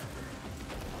floof.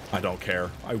 I don't care.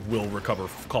 I will recover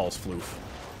Call's floof.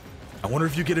 I wonder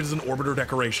if you get it as an orbiter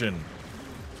decoration.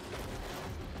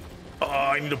 Oh,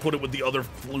 I need to put it with the other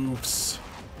floofs.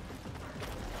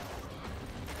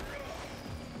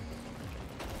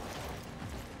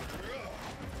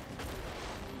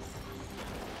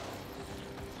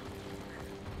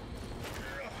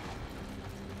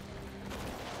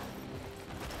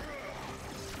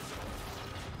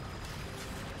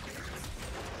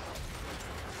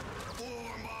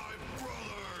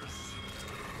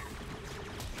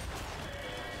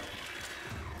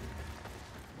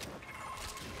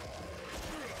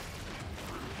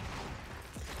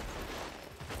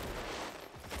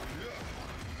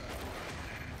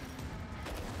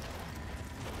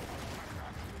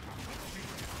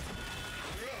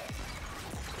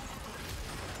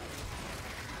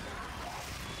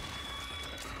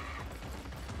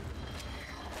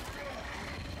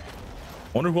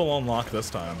 Wonder who will unlock this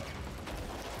time.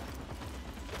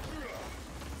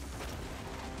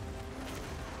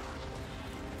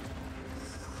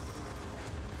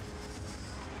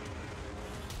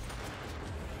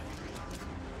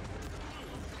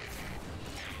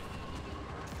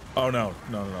 Oh no,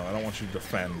 I don't want you to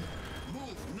defend.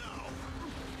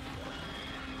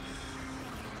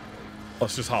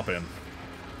 Let's just hop in.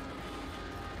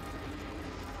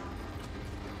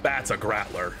 That's a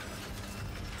Grattler.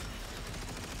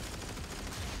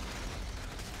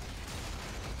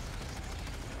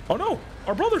 Oh no,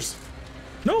 our brothers.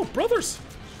 No, brothers.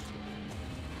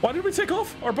 Why did we take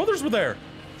off? Our brothers were there.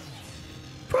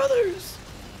 Brothers!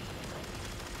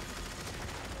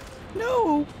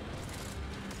 No!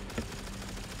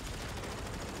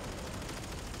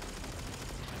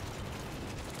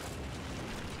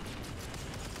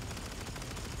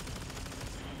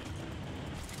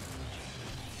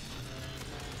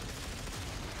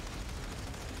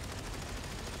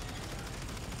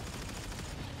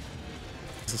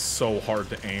 This is so hard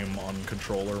to aim on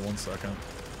controller. 1 second.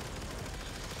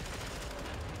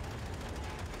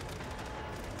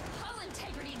 Hull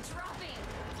integrity dropping.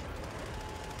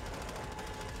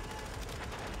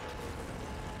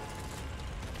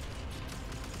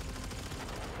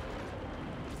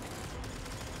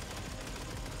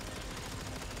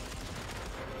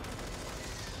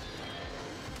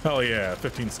 Hell yeah,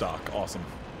 15 stock. Awesome.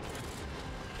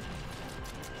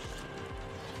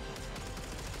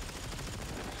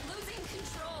 Losing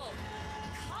control.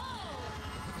 Call.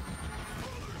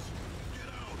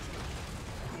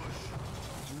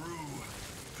 Through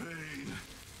pain.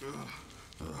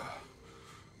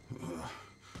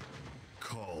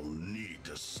 Call need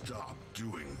to stop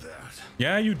doing that.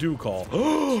 Yeah, you do, Call.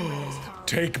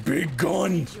 Take big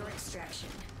gun. Your extraction.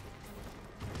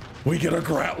 We get a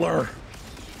Grappler.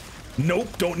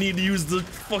 Nope, don't need to use the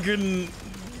fucking...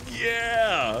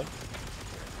 Yeah.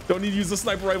 Don't need to use the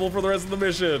sniper rifle for the rest of the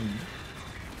mission.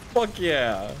 Fuck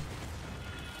yeah.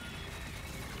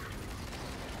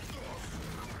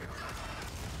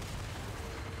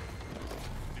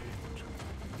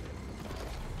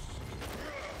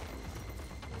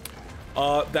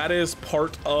 That is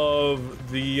part of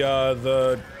the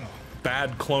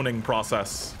bad cloning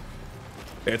process.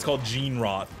 It's called gene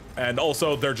rot. And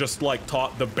also, they're just, like,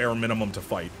 taught the bare minimum to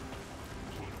fight.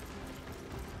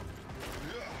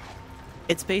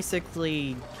 It's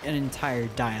basically an entire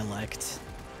dialect.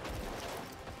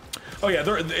 Oh yeah,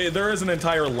 there is an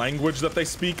entire language that they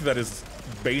speak that is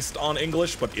based on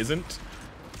English, but isn't.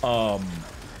 But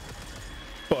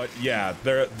yeah,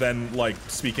 then, like,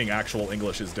 speaking actual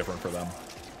English is different for them.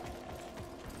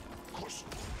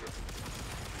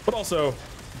 But also,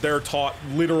 they're taught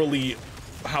literally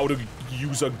how to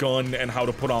use a gun and how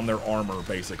to put on their armor,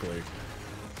 basically.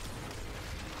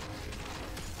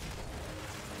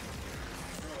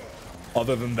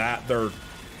 Other than that, they're,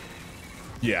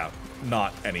 yeah,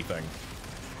 not anything.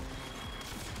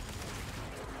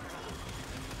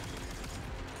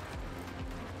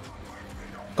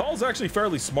 Call's actually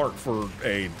fairly smart for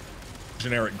a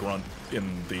generic grunt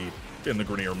in the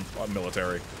Grenier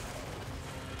military.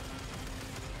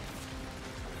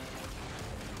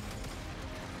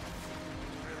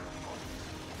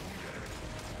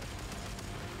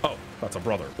 Oh, that's a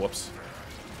brother. Whoops.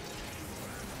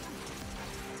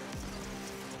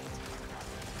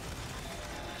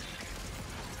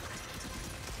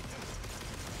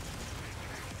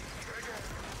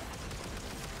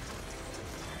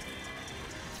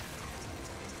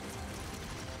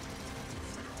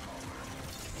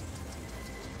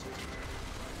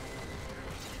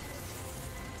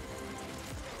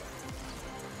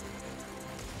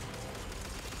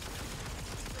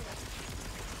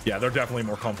 Yeah, they're definitely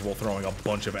more comfortable throwing a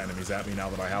bunch of enemies at me now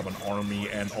that I have an army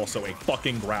and also a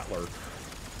fucking Grappler.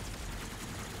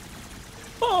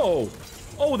 Oh!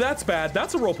 Oh, that's bad.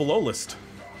 That's a Ropalolist.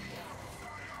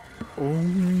 Oh,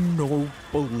 no,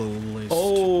 below list.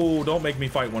 Oh, don't make me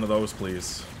fight one of those,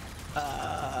 please.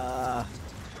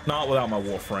 Not without my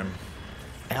Warframe.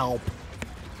 Help.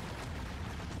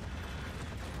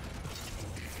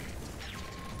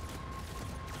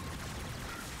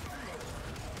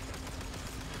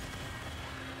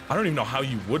 I don't even know how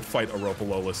you would fight a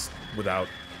Ropalolist without,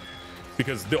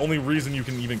 because the only reason you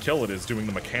can even kill it is doing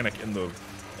the mechanic in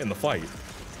the fight.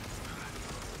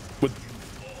 With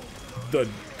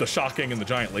the shocking and the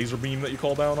giant laser beam that you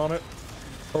call down on it,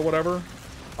 or whatever.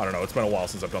 I don't know, it's been a while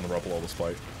since I've done the Ropalolist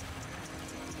fight.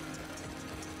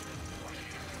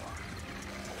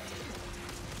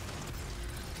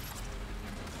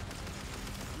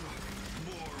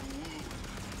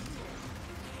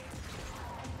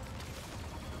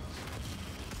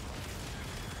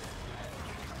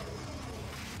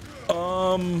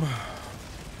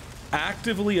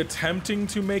 Actively attempting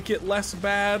to make it less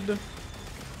bad,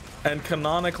 and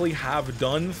canonically have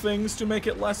done things to make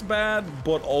it less bad,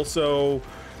 but also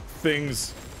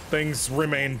things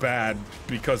remain bad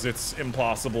because it's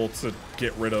impossible to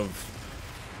get rid of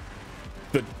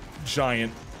the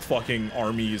giant fucking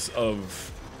armies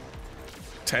of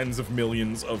tens of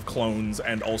millions of clones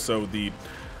and also the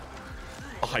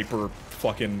hyper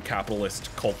fucking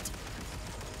capitalist cult.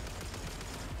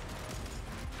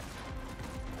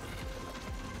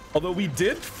 Although we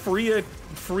did free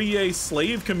a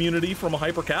slave community from a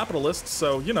hyper-capitalist,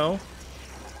 so, you know,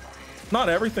 not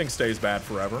everything stays bad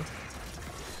forever.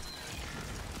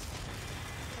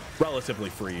 Relatively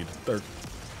freed. They're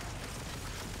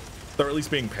at least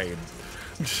being paid.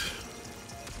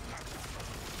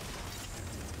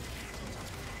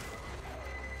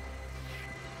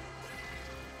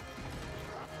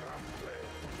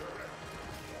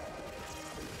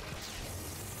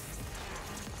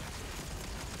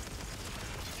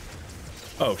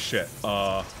 Oh shit,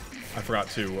 I forgot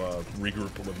to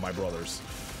regroup with my brothers.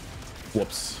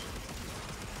 Whoops.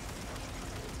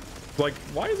 Like,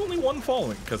 why is only one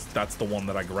falling? Because that's the one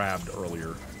that I grabbed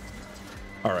earlier.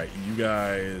 All right, you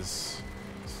guys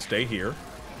stay here.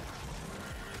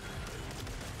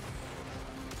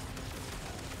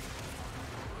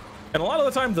 And a lot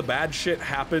of the time the bad shit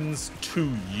happens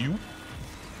to you.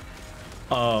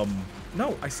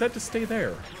 No, I said to stay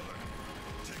there.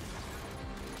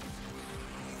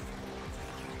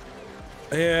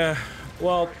 Yeah,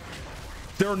 well,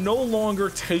 they're no longer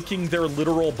taking their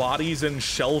literal bodies and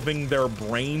shelving their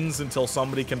brains until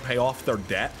somebody can pay off their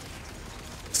debt.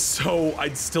 So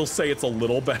I'd still say it's a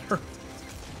little better.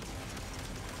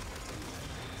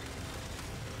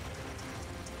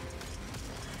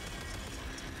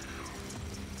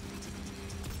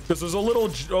 Because there's a little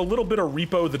bit of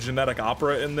Repo the Genetic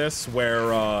Opera in this,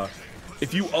 where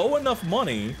if you owe enough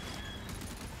money,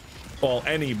 well,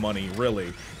 any money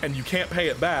really, and you can't pay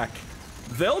it back,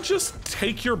 they'll just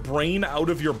take your brain out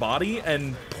of your body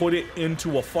and put it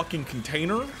into a fucking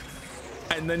container,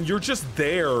 and then you're just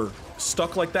there,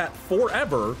 stuck like that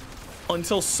forever,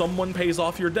 until someone pays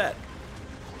off your debt.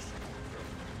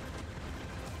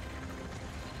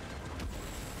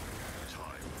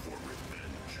 Time for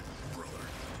revenge, brother.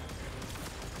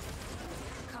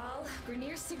 Call,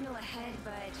 Grenier's signal ahead,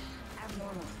 but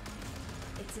abnormal.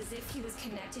 It's as if he was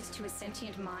connected to a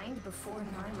sentient mind before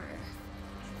Narmer.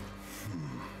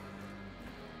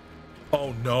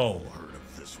 Oh no. Heard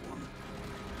of this one?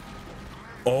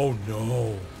 Oh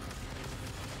no.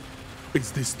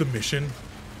 Is this the mission?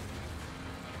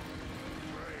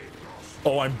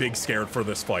 Oh, I'm big scared for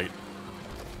this fight.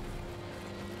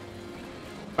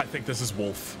 I think this is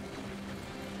Wolf.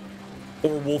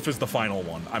 Or Wolf is the final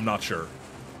one. I'm not sure.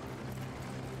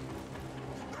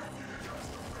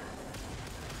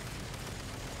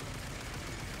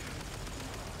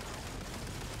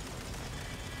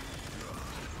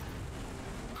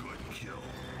 Good kill.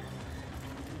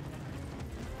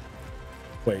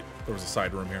 Wait, there was a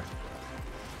side room here.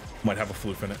 Might have a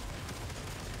floof in it.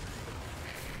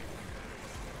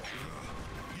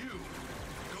 You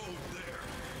go there.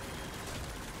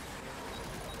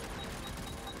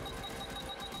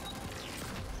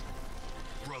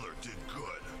 Brother did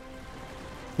good.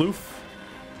 Floof?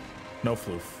 No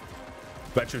floof.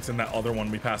 Bet you it's in that other one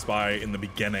we passed by in the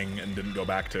beginning and didn't go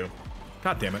back to.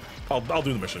 God damn it. I'll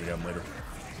do the mission again later.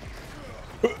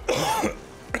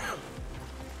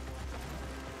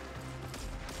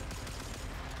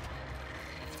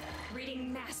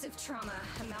 Reading massive trauma,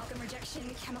 amalgam rejection,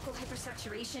 chemical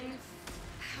hypersaturation.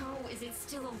 How is it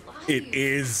still alive? It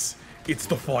is. It's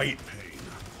the fight. Pain.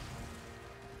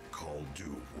 Call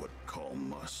do what call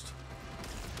must.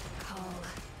 Call.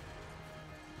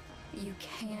 You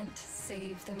can't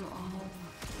save them all.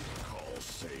 Call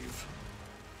save.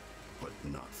 But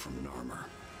not from Narmer.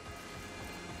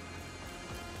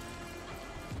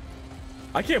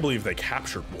 I can't believe they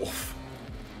captured Wolf.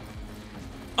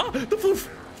 Ah, the floof!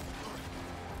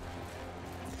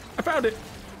 I found it.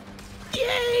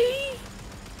 Yay!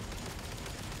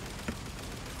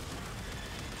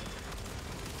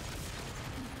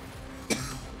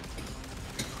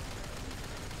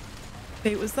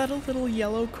 Wait, was that a little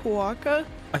yellow Kawaka?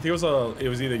 I think it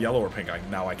was either yellow or pink.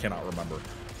 Now I cannot remember.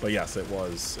 But yes, it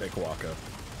was a Kawaka.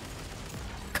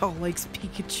 Call likes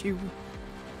Pikachu.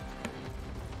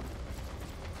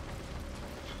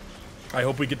 I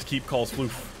hope we get to keep Call's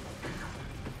floof.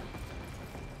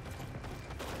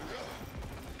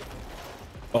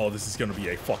 Oh, this is gonna be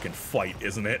a fucking fight,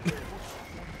 isn't it?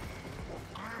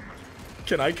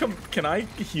 Can I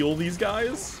heal these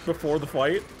guys before the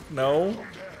fight? No?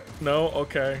 No?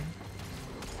 Okay.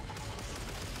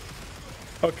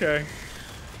 Okay.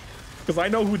 Because I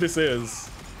know who this is.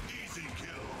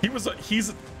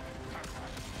 He's...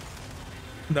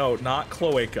 No, not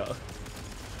Cloaca.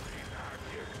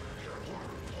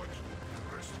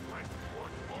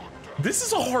 This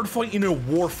is a hard fight in a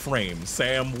Warframe,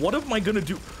 Sam. What am I gonna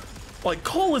do? Like,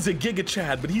 Cole is a Giga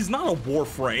Chad, but he's not a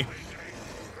Warframe.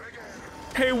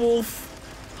 Hey,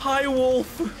 Wolf. Hi,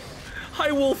 Wolf.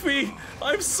 Hi, Wolfie.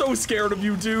 I'm so scared of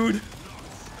you, dude.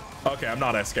 Okay, I'm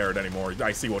not as scared anymore.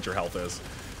 I see what your health is.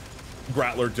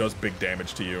 Grattler does big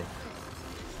damage to you.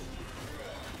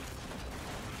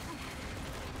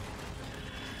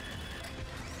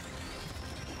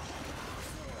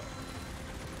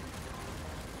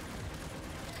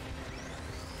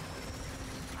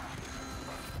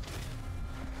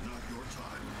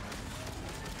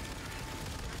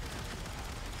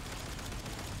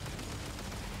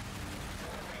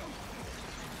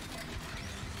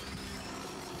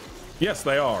 Yes,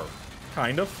 they are.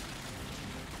 Kind of.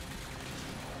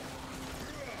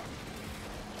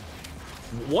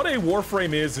 What a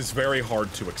Warframe is very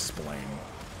hard to explain.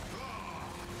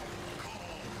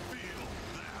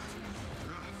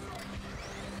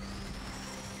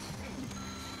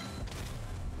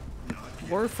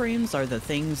 Warframes are the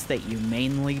things that you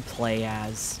mainly play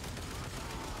as.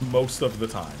 Most of the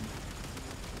time.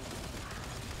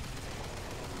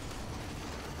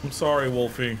 I'm sorry,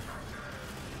 Wolfie.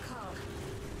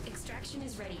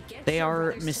 They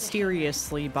are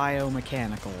mysteriously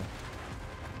biomechanical.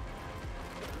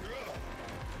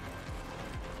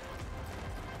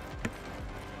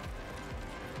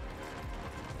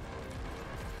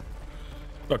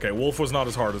 Okay, Wolf was not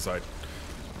as hard as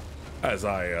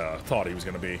I thought he was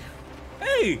gonna be.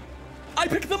 Hey, I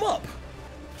picked them up.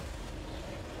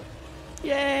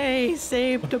 Yay,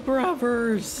 saved the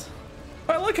brothers.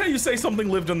 I like how you say something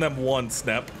lived in them once,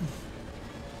 Nep.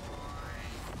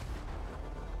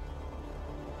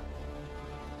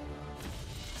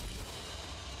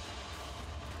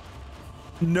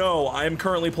 No, I am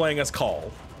currently playing as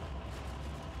Call.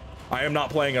 I am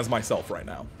not playing as myself right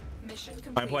now.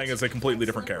 I'm playing as a completely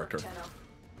different character.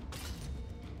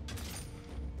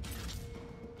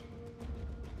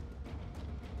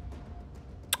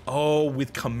 Oh,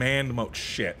 with command mode.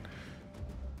 Shit.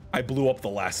 I blew up the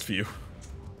last few.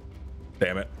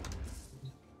 Damn it.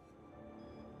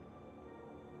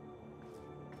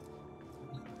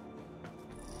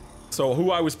 So who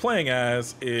I was playing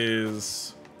as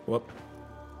is... Whoop.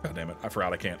 God damn it. I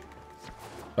forgot I can't.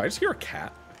 Did I just hear a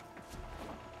cat?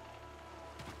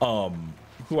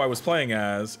 Who I was playing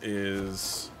as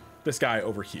is this guy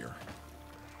over here.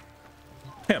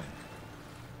 Him.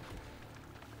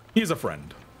 He's a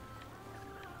friend.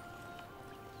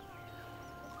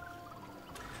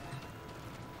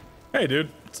 Hey, dude.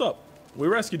 What's up? We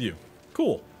rescued you.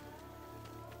 Cool.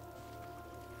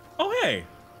 Oh, hey.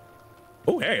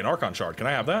 Oh, hey, an Archon shard. Can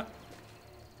I have that?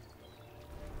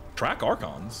 Track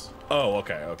Archons? Oh,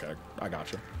 okay, okay. I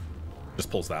gotcha.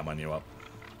 Just pulls that menu up.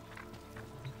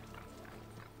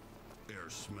 Air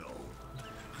smell.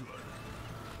 Good.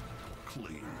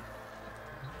 Clean.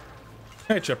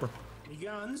 Hey, Chipper.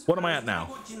 What am I at now?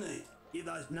 What you need. Give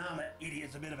those Nama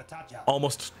idiots a bit of a touch up.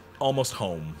 Almost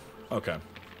home. Okay.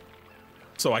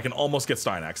 So I can almost get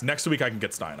Steinax. Next week I can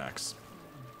get Steinax.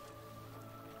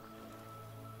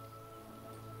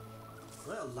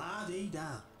 Well,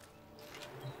 la-dee-da.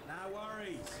 No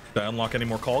worries. Did I unlock any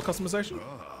more Call customization?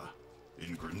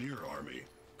 In Grineer Army,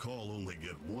 Call only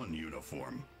get one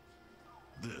uniform.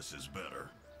 This is better.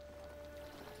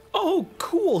 Oh,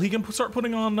 cool. He can start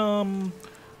putting on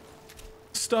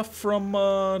stuff from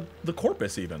the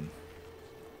Corpus even.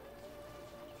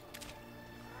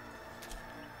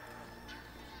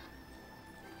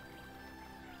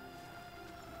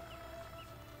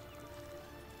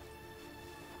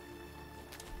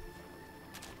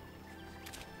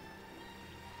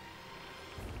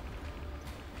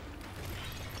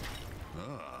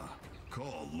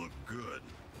 Call look good.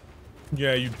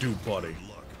 Yeah, you do, buddy.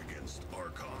 Luck against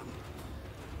Archon.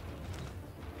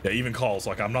 Yeah, even Call's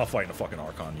like, I'm not fighting a fucking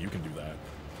Archon. You can do that.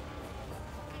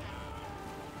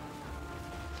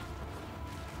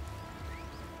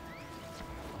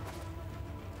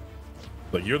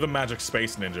 But you're the magic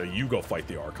space ninja. You go fight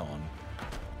the Archon.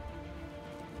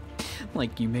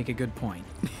 Like, you make a good point.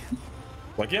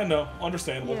 Like, yeah, no,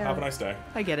 understandable. Yeah. Have a nice day.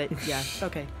 I get it. Yeah.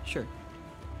 Okay. Sure.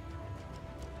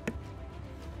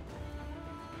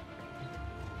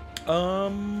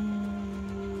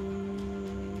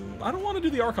 I don't want to do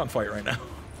the Archon fight right now.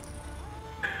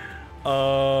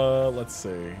 Let's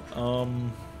see.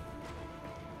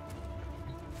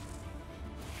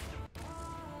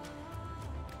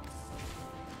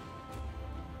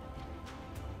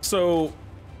 So,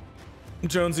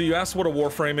 Jonesy, you asked what a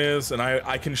Warframe is, and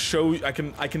I can show I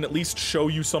can at least show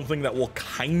you something that will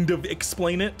kind of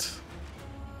explain it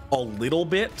a little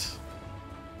bit.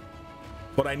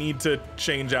 But I need to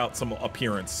change out some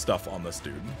appearance stuff on this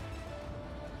dude.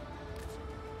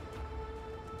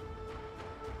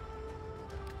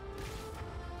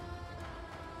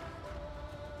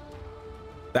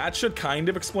 That should kind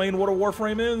of explain what a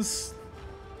Warframe is.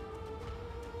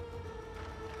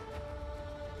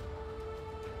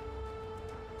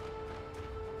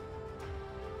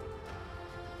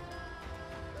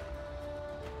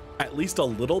 at least a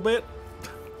little bit.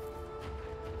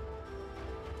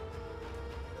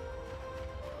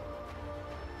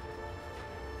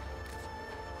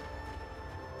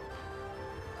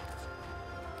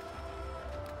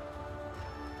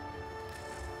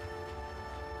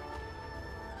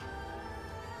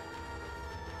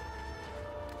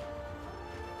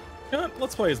 Yeah,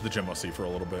 let's play as the Jimosi for a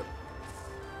little bit.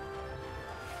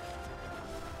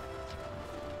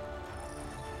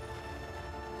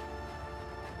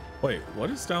 Wait, what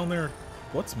is down there?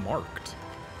 What's marked?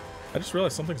 I just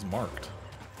realized something's marked.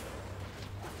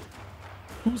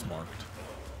 Who's marked?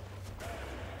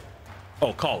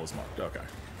 Oh, Call is marked. Okay.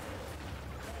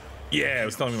 Yeah, it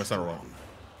was telling me my center wrong.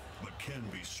 But can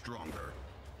be stronger.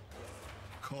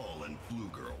 Call and Blue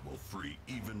Girl will free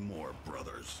even more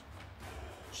brothers.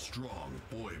 Strong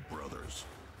boy brothers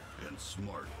and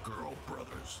smart girl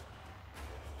brothers.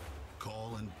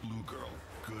 Call and Blue Girl,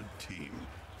 good team.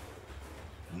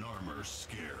 Narmer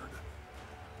scared.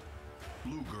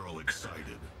 Blue Girl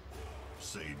excited.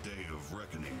 Say day of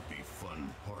reckoning be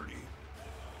fun party.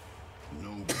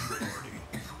 No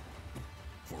party.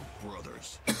 For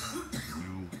brothers.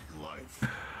 New life.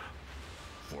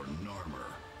 For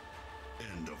Narmer.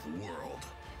 End of world.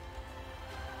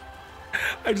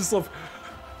 I just love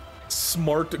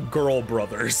smart girl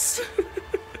brothers.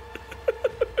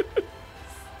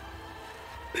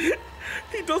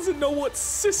 He doesn't know what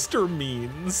sister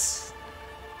means.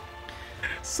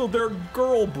 So they're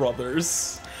girl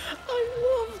brothers.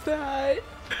 I love that.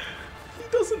 He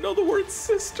doesn't know the word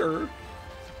sister.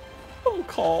 Oh,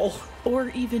 Call. Or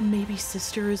even maybe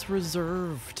sister is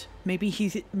reserved. Maybe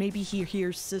he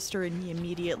hears sister and he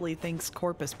immediately thinks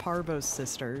Corpus Parvo's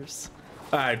sisters.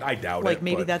 I doubt it. Like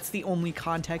maybe but that's the only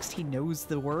context he knows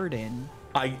the word in.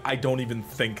 I don't even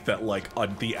think that like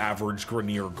the average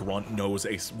Grineer grunt knows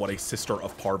what a sister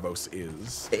of Parvos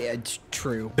is. It's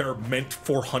true. They're meant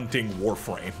for hunting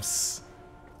warframes.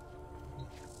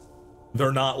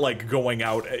 They're not like going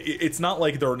out. It's not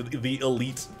like they're the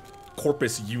elite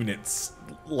Corpus units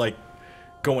like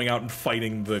going out and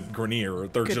fighting the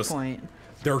Grineer. They're Good just point.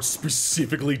 They're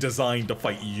specifically designed to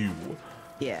fight you.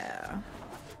 Yeah.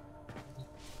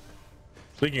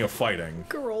 Speaking of fighting,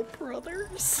 Girl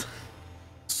brothers.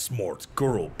 smart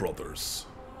girl brothers.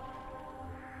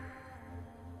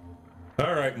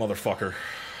 All right, motherfucker.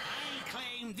 I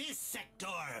claim this sector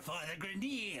for the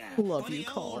Grineer. Love for you, the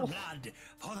Cole. old blood,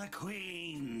 for the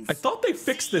queens. I thought they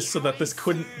fixed this so that this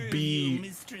couldn't be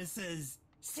Mistresses,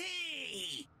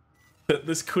 see. that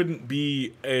this couldn't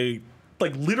be a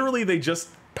like literally they just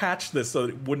patched this so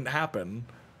it wouldn't happen.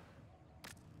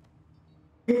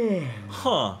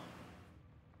 Huh.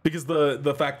 Because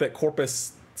the fact that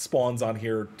Corpus spawns on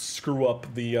here screw up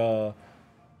the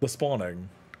spawning.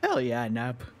 Hell yeah,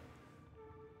 Nap.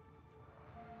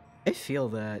 I feel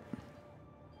that.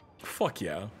 Fuck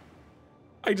yeah.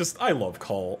 I love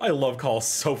Call. I love Call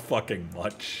so fucking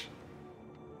much.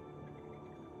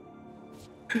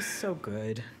 He's so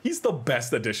good. He's the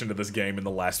best addition to this game in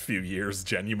the last few years,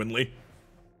 genuinely.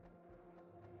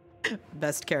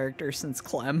 Best character since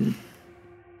Clem.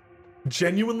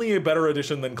 Genuinely a better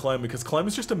addition than Clem because Clem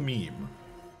is just a meme.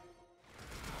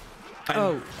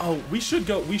 We should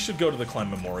go to the Clem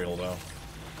memorial though.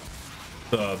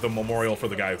 The memorial for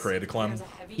the guy who created Clem.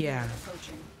 Yeah.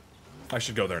 I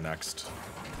should go there next.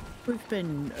 We've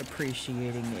been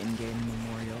appreciating in-game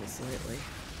memorials lately.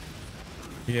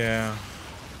 Yeah.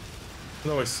 It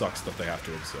always sucks that they have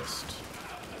to exist.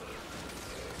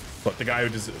 But the guy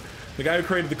who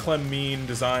created the Clem meme,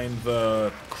 designed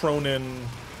the Cronin,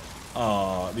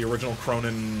 the original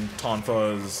Cronin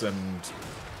Tonfas, and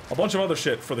a bunch of other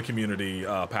shit for the community,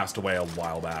 passed away a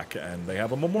while back, and they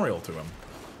have a memorial to him.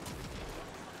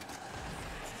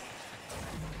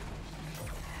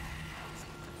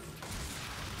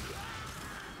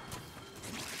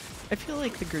 I feel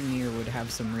like the Grineer would have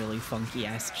some really funky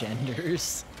ass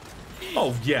genders.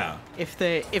 Oh yeah. If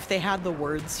they had the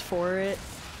words for it.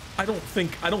 I don't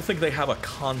think they have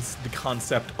the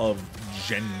concept of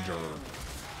gender.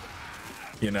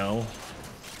 You know?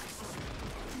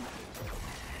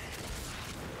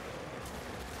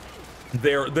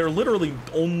 They're literally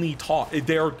only taught.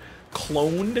 They're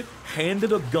cloned,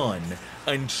 handed a gun,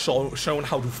 and shown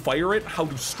how to fire it, how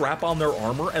to strap on their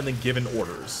armor, and then given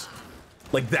orders.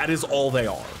 Like, that is all they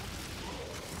are.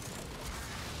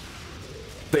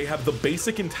 They have the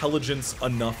basic intelligence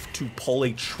enough to pull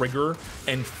a trigger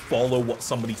and follow what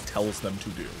somebody tells them to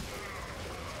do.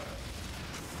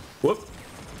 Whoop.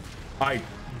 I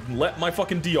let my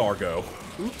fucking DR go.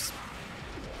 Oops.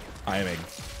 I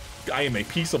am a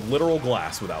piece of literal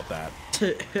glass without that.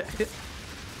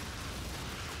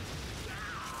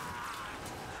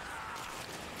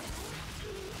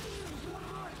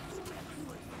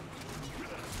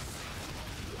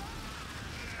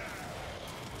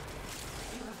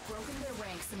 broken their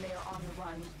ranks and they are on the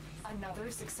run. Another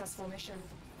successful mission.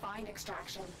 Find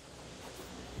extraction.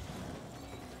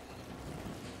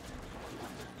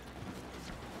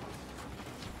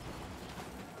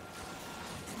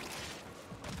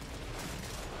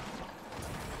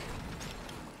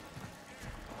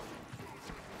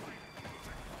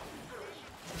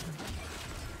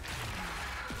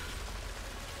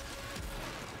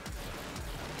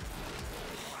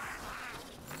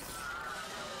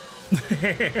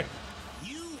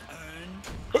 You earn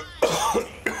my pay.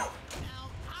 Now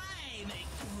I make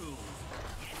the rules.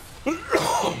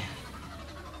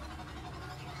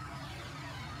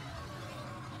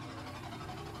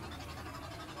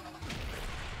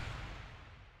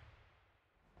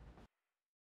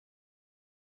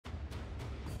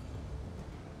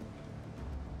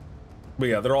 But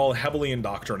yeah, they're all heavily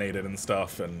indoctrinated and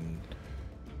stuff, and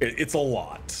it's a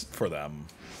lot for them.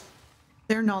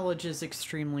 Their knowledge is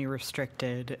extremely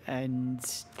restricted, and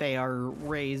they are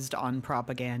raised on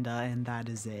propaganda, and that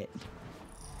is it.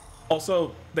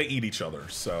 Also, they eat each other,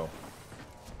 so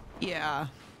Yeah.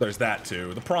 there's that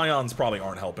too. The prions probably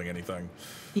aren't helping anything.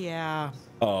 Yeah.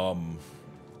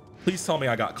 Please tell me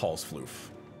I got calls floof.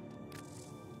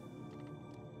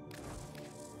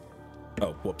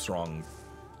 Oh, whoops, wrong.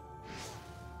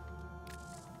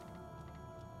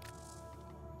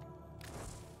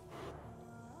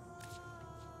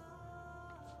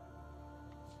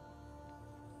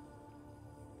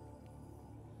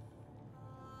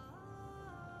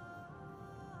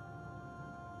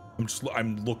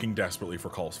 I'm looking desperately for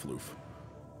calls floof.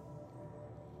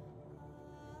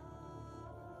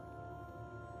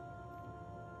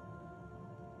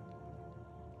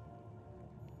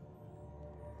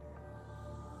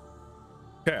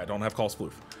 Okay, I don't have calls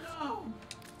floof.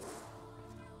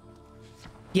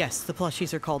 Yes, the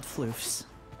plushies are called floofs.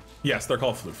 Yes, they're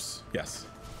called floofs. Yes.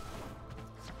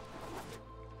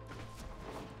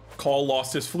 Call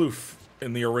lost his floof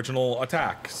in the original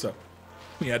attack, so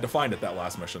he had to find it that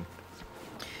last mission.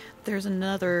 There's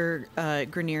another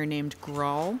Grenier named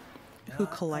Grawl who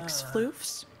collects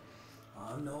floofs.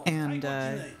 And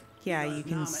yeah, you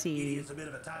can see It's a bit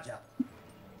of a touch-up.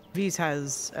 V's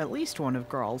has at least one of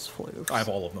Grawl's floofs. I have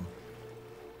all of them.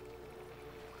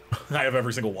 I have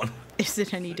every single one. Is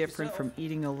it any different from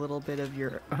eating a little bit of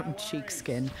your own cheek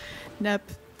skin? Nep,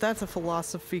 that's a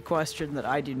philosophy question that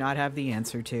I do not have the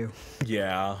answer to.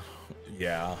 Yeah,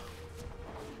 yeah.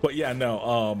 But yeah,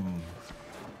 no,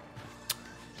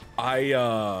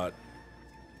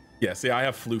 yeah, see, I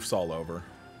have floofs all over.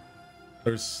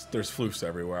 There's floofs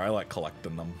everywhere. I like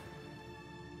collecting them.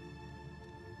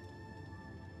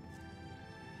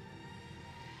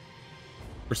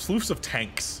 There's floofs of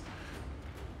tanks.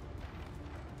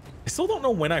 I still don't know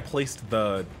when I placed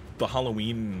the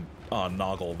Halloween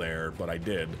Noggle there, but I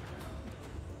did.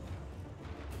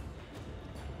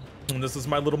 And this is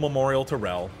my little memorial to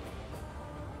Rel.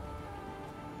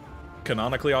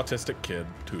 Canonically autistic kid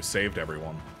who saved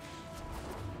everyone.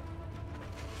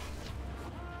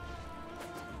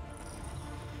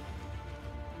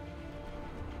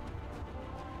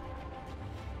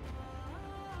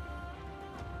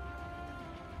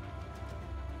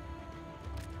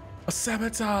 A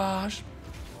sabotage.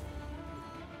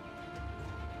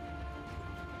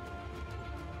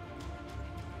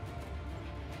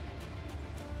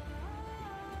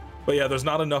 But yeah, there's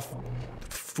not enough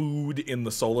food in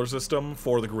the solar system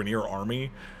for the Grenier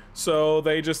army, so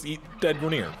they just eat dead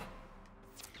Grenier.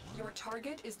 Your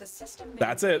target is the system.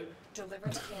 That's it. Deliver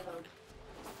the payload.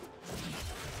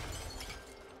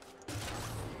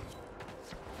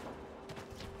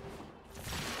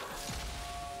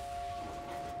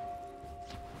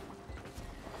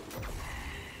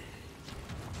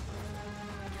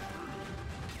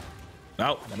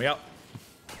 No, let me out.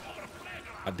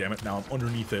 God damn it, now I'm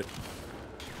underneath it.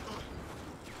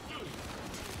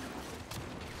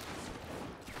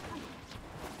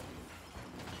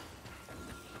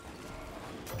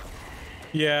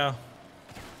 Yeah.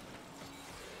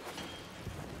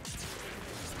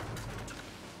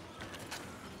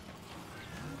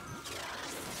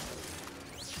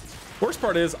 Worst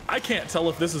part is, I can't tell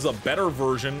if this is a better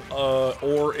version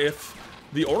or if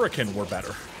the Orokin were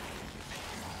better.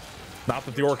 Not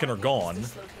that the Orokin are gone,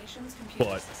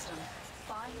 but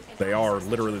they are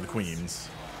literally the queens.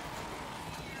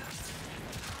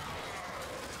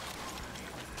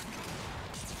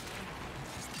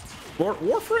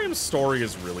 Warframe's story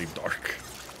is really dark.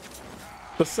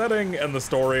 The setting and the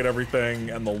story and everything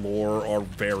and the lore are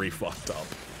very fucked up.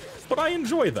 But I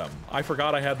enjoy them. I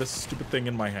forgot I had this stupid thing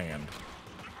in my hand.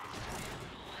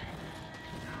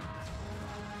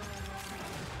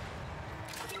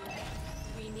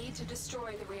 We need to destroy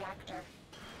destroy the reactor.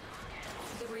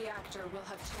 The reactor will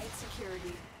have tight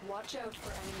security. Watch out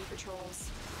for enemy patrols.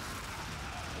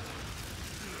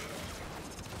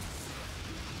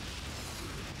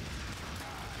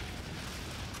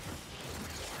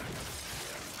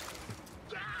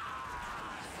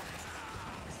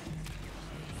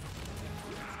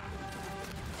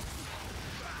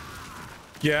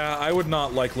 Yeah, I would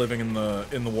not like living in the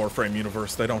Warframe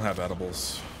universe. They don't have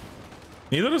edibles.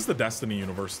 Neither does the Destiny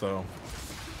universe, though.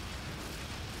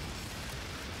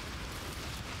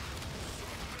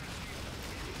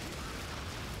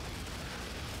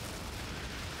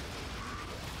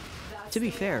 To be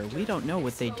fair, we don't know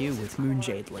what they do with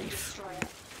Moonjade Leaf.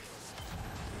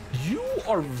 You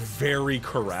are very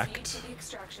correct.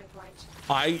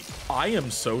 I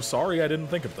am so sorry I didn't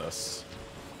think of this.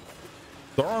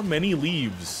 There are many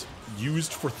leaves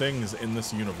used for things in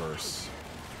this universe.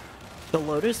 The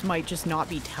Lotus might just not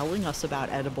be telling us about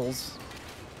edibles.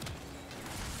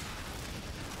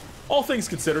 All things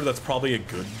considered, that's probably a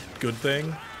good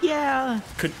thing. Yeah.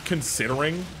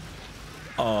 Considering.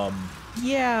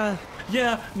 Yeah.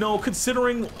 Yeah, no,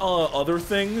 considering other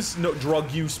things, no, drug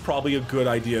use probably a good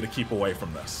idea to keep away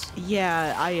from this.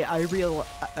 Yeah,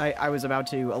 I was about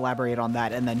to elaborate on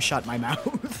that and then shut my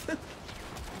mouth.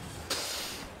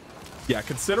 Yeah,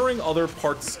 considering other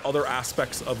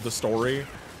aspects of the story,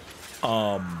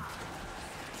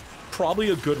 probably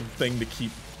a good thing to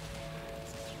keep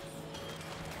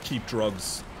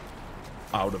drugs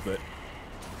out of it.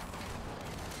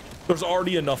 There's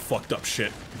already enough fucked up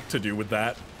shit to do with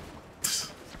that.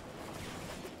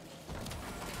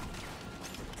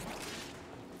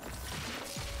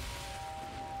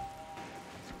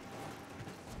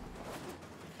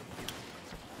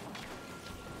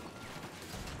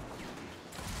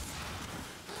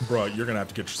 Bro, you're gonna have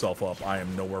to get yourself up. I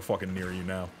am nowhere fucking near you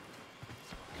now.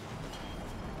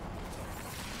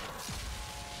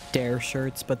 Dare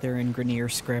shirts, but they're in Grenier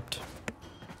script.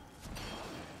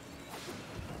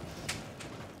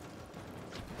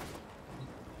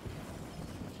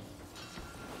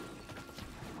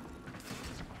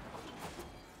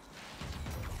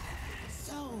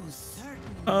 So certain.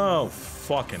 Oh,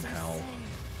 fucking hell.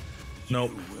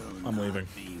 Nope. I'm leaving.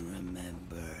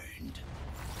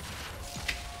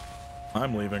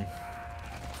 I'm leaving.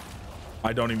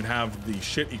 I don't even have the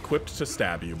shit equipped to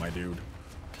stab you, my dude.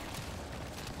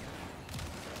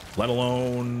 Let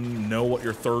alone know what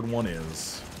your third one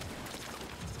is.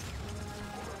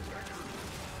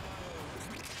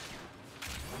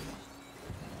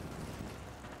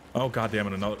 Oh, god damn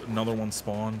it, another one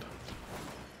spawned.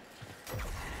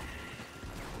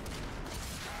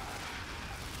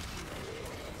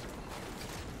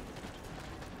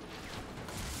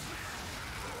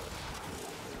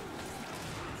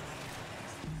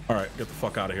 Alright, get the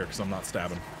fuck out of here because I'm not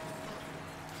stabbing.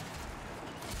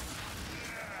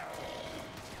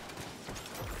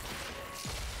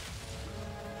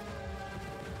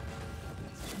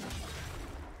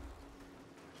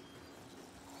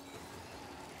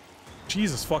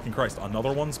 Jesus fucking Christ,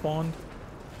 another one spawned?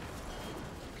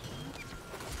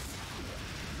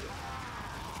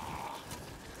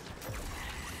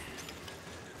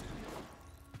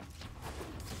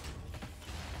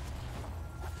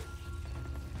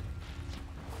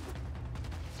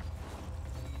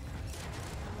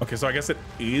 Okay, so I guess it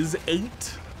is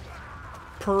 8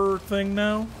 per thing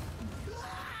now.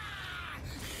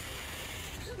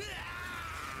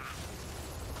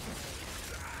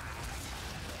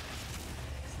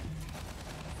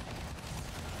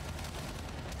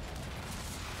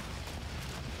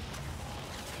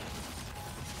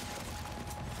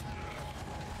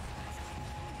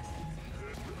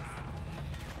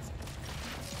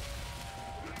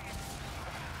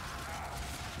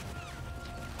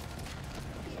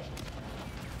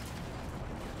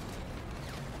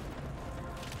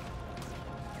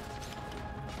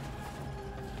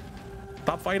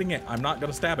 Stop fighting it. I'm not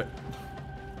gonna stab it.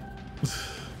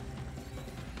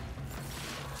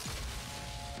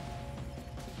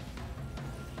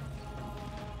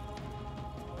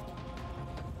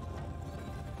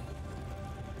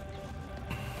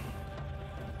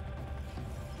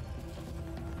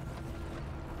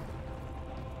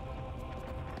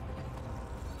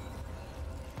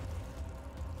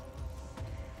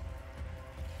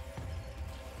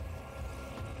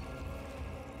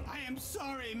 I am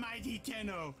sorry, mighty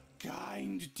Tenno,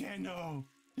 kind Tenno.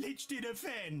 Lich did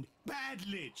offend, bad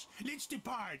Lich. Lich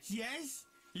departs, yes?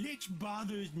 Lich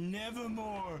bothers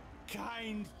nevermore,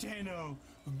 kind Tenno,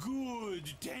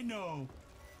 good Tenno.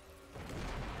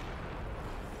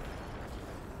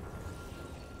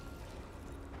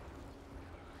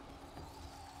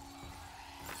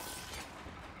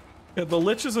 Yeah, the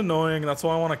Lich is annoying. That's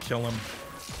why I want to kill him.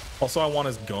 Also, I want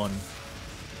his gun.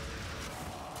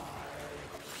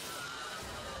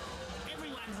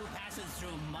 Everyone who passes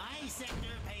through my sector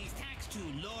pays tax to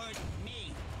Lord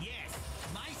me. Yes,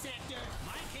 my sector,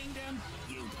 my kingdom,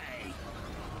 you pay.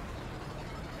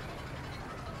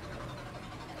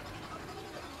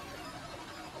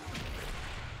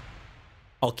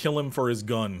 I'll kill him for his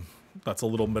gun. That's a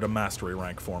little bit of mastery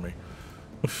rank for me.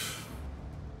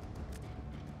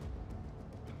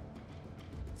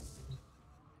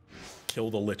 Kill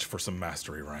the Lich for some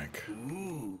mastery rank.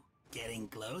 Ooh, getting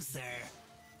closer.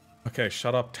 Okay,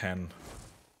 shut up, 10.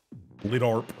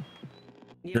 Lidarp.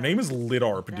 Your name is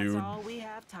Lidarp, dude. That's all we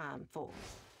have time for.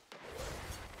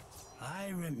 I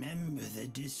remember the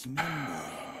dismembering,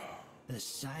 the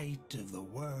sight of the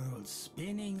world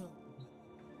spinning.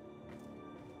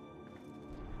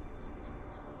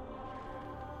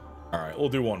 All right, we'll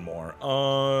do one more.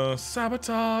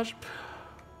 Sabotage.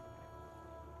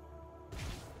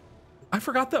 I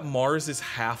forgot that Mars is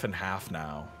half and half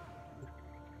now.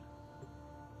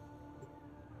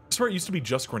 I swear it used to be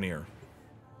just Grenier.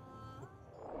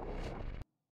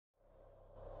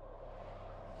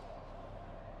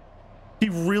 He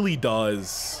really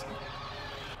does.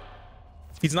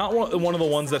 He's not one of the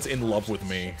ones that's in love with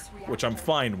me, which I'm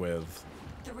fine with.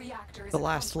 The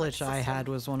last Lich I had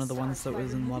was one of the ones that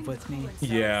was in love with me.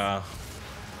 Yeah.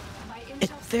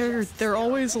 They're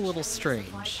always a little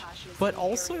strange, but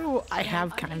also I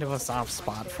have kind of a soft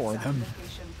spot for them.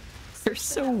 They're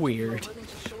so weird.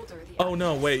 Oh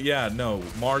no, wait, yeah, no.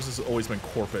 Mars has always been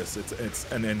Corpus.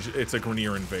 It's a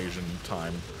Grenier invasion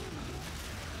time.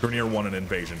 Grenier won an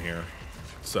invasion here,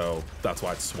 so that's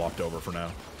why it's swapped over for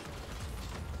now.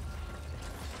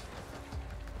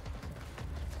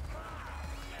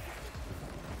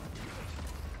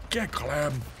 Get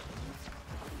Clem.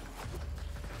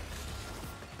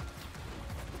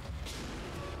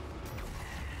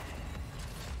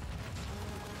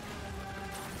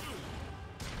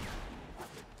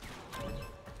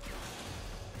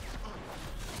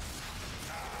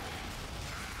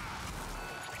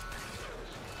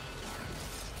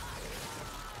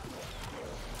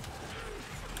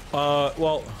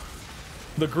 Well,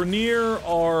 the Grenier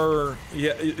are,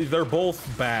 yeah, they're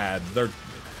both bad.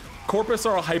 Corpus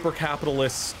are a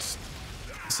hyper-capitalist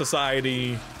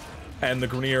society, and the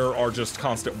Grenier are just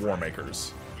constant war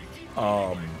makers.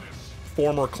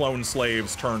 Former clone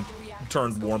slaves turned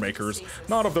war makers,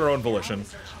 not of their own volition.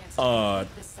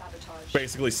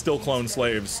 Basically still clone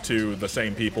slaves to the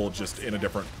same people, just in a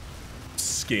different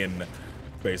skin,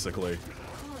 basically.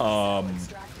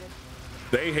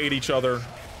 They hate each other,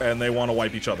 and they want to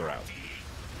wipe each other out.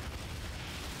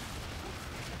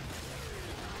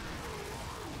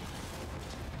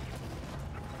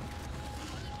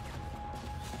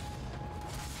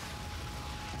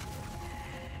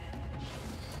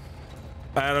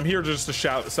 And I'm here just to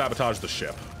sabotage the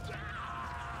ship.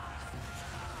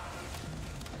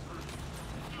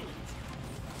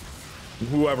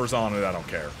 Whoever's on it, I don't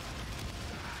care.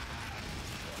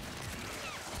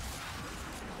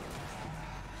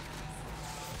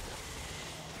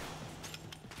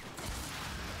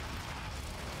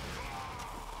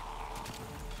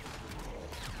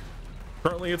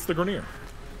 Currently, it's the Grenier.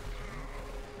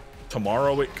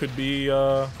 Tomorrow, it could be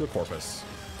the Corpus.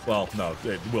 Well, no,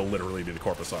 it will literally be the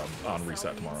Corpus on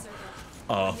reset tomorrow.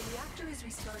 The reactor is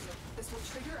restarted. This will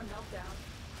trigger a meltdown.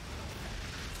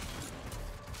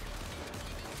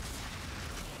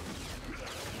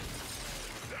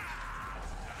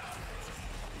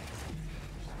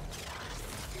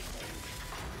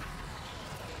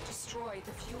 Destroy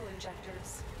the fuel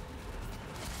injectors.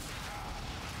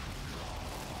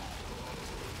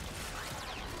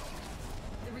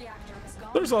 The reactor has gone.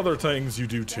 There's other things you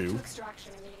do too.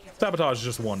 Sabotage is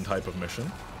just one type of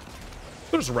mission.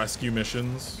 There's rescue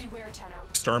missions,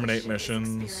 exterminate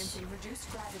missions,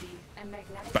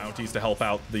 bounties to help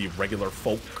out the regular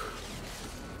folk,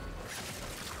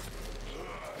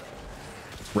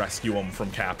 rescue them from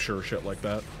capture, shit like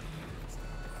that.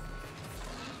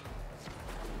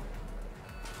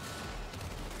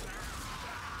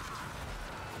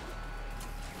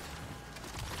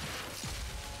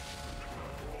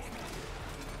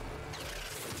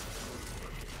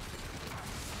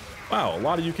 Wow, a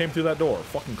lot of you came through that door.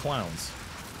 Fucking clowns.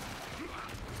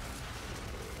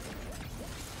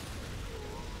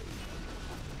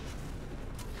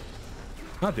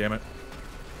 God damn it.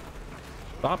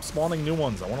 Stop spawning new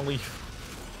ones. I want to leave.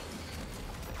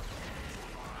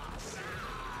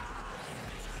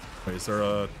 Wait, is there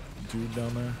a dude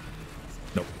down there?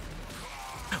 Nope.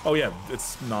 Oh yeah,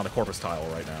 it's not a Corpus tile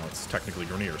right now. It's technically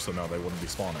Grenier, so no, they wouldn't be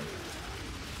spawning.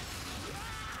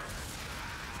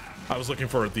 I was looking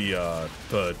for the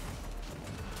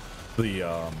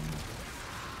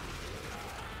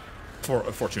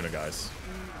Fortuna guys,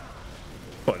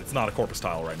 but it's not a Corpus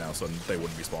tile right now, so they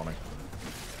wouldn't be spawning.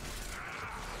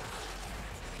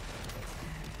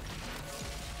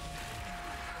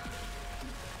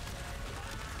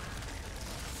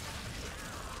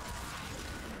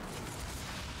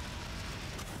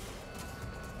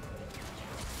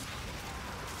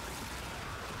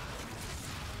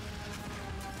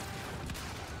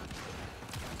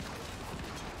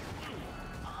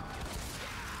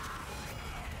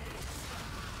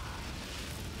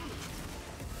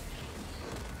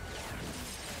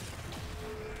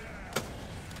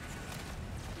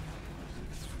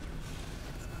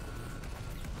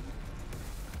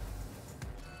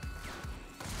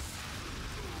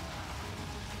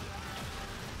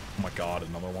 Oh my god,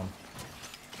 another one.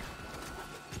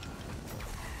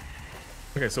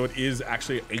 Okay, so it is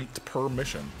actually 8 per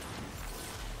mission.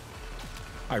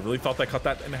 I really thought they cut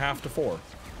that in half to 4.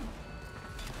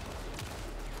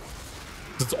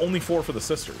 It's only 4 for the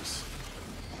sisters.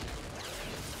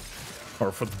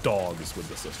 Or for the dogs with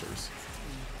the sisters.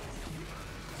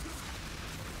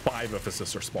 5 if a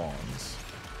sister spawns.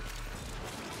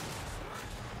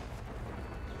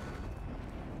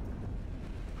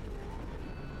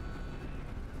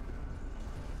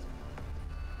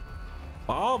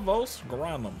 Avos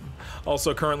Granum.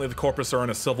 Also, currently the Corpus are in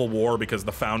a civil war because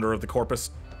the founder of the Corpus,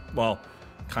 well,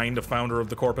 kind of founder of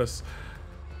the Corpus,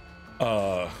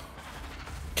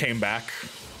 came back,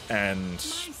 and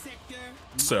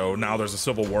so now there's a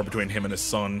civil war between him and his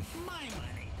son.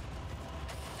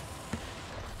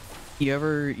 You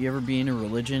ever be in a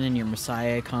religion and your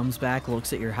messiah comes back,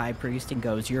 looks at your high priest, and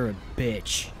goes, "You're a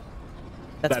bitch."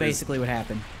 That's basically what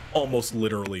happened. Almost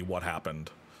literally what happened.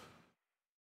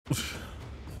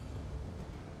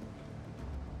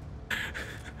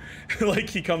 Like,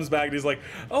 he comes back and he's like,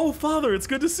 "Oh, father, it's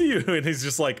good to see you." And he's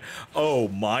just like, "Oh,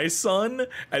 my son?"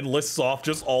 And lists off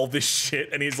just all this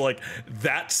shit. And he's like,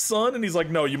 "That son?" And he's like,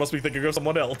 "No, you must be thinking of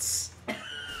someone else." All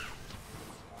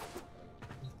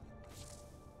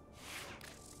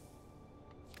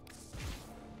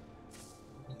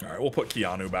right, we'll put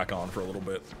Keanu back on for a little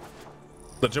bit.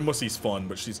 The Jamussi's fun,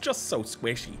 but she's just so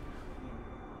squishy.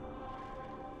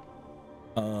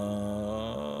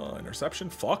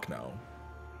 Interception? Fuck no.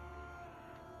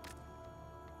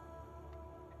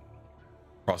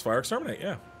 Crossfire Exterminate,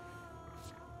 yeah.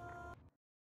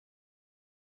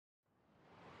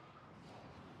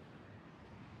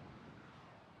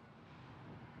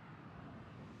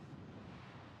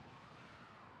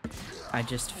 I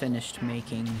just finished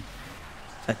making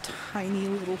a tiny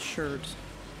little shirt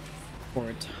for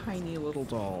a tiny little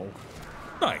doll.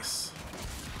 Nice.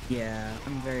 Yeah,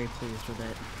 I'm very pleased with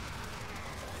it.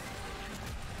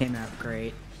 Came out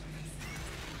great.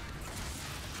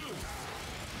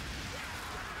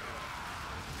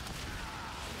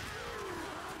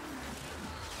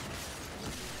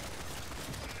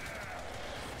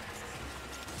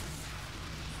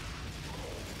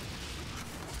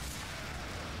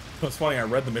 It's funny, I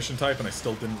read the mission type and I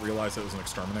still didn't realize it was an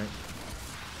exterminate.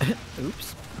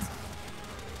 Oops.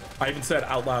 I even said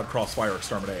out loud Crossfire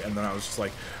Exterminate, and then I was just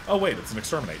like, oh wait, it's an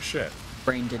exterminate, shit.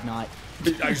 Brain did not.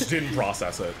 I just didn't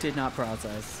process it. Did not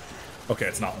process. Okay,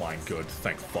 it's not mine, good,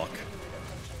 thank fuck.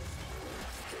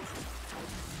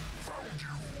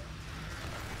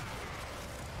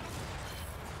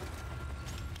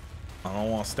 I don't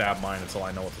want to stab mine until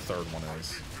I know what the third one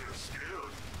is.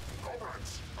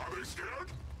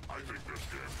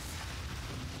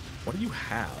 What do you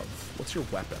have? What's your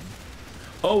weapon?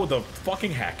 Oh, the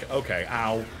fucking heck. Okay,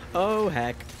 ow. Oh,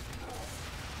 heck.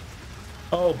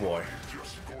 Oh, boy.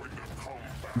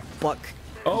 Buck.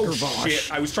 Oh, Garbage.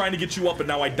 shit. I was trying to get you up, and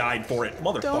now I died for it.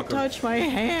 Motherfucker. Don't touch my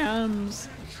hands.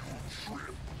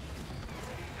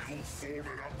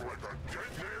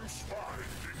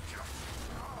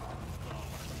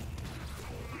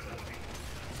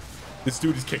 This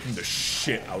dude is kicking the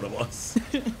shit out of us.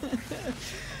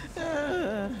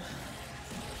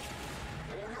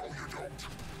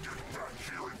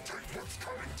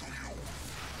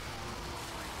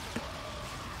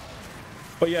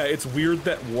 But yeah, it's weird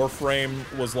that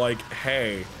Warframe was like,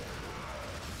 hey,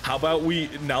 how about we,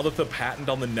 now that the patent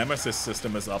on the Nemesis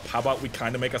system is up, how about we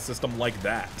kind of make a system like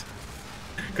that?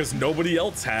 Because nobody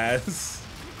else has.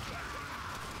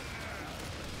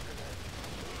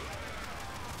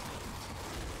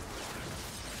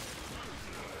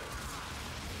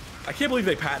 I can't believe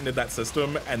they patented that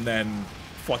system and then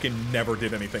fucking never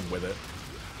did anything with it.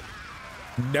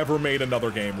 Never made another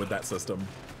game with that system.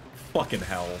 Fucking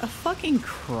hell. A fucking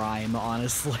crime,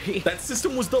 honestly. That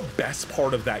system was the best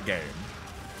part of that game.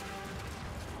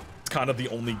 It's kind of the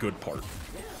only good part.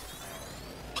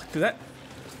 Fuck, did that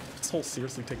asshole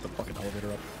seriously take the fucking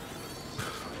elevator up?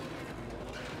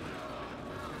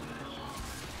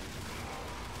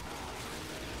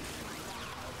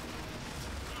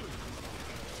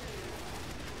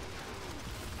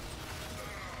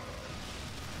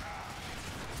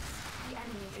 The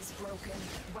enemy is broken.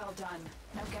 Well done.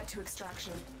 Now get to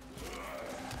extraction.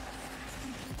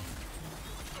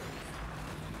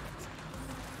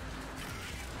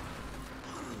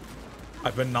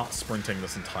 I've been not sprinting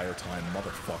this entire time,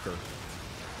 motherfucker.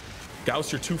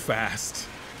 Gauss, you're too fast.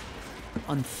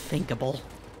 Unthinkable.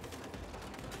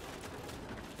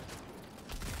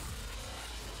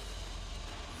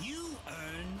 You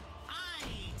earn, I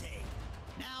take.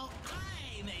 Now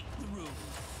I make the rules.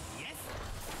 Yes?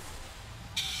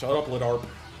 Shut up, Lidarp.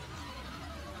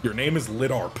 Your name is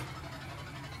Lidarp.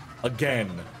 Again,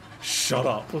 shut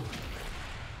up.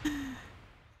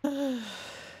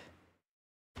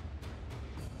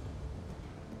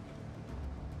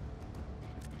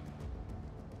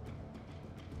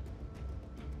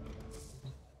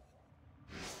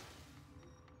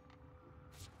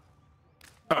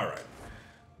 All right.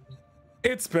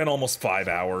 It's been almost 5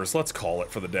 hours. Let's call it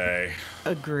for the day.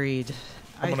 Agreed.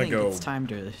 I gonna think go- it's time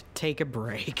to take a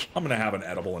break. I'm gonna have an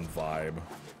edible and vibe.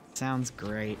 Sounds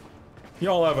great.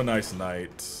 Y'all have a nice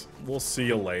night. We'll see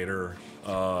you later.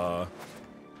 Tomorrow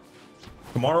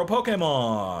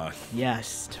Pokemon.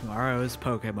 Yes, tomorrow's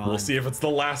Pokemon. We'll see if it's the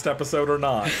last episode or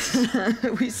not.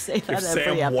 We say that If every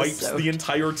Sam episode. wipes the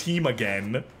entire team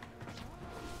again.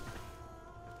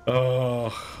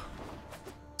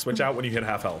 Switch out when you hit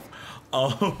half health.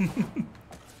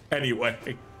 Anyway,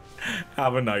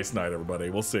 have a nice night, everybody.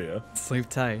 We'll see ya. Sleep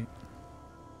tight.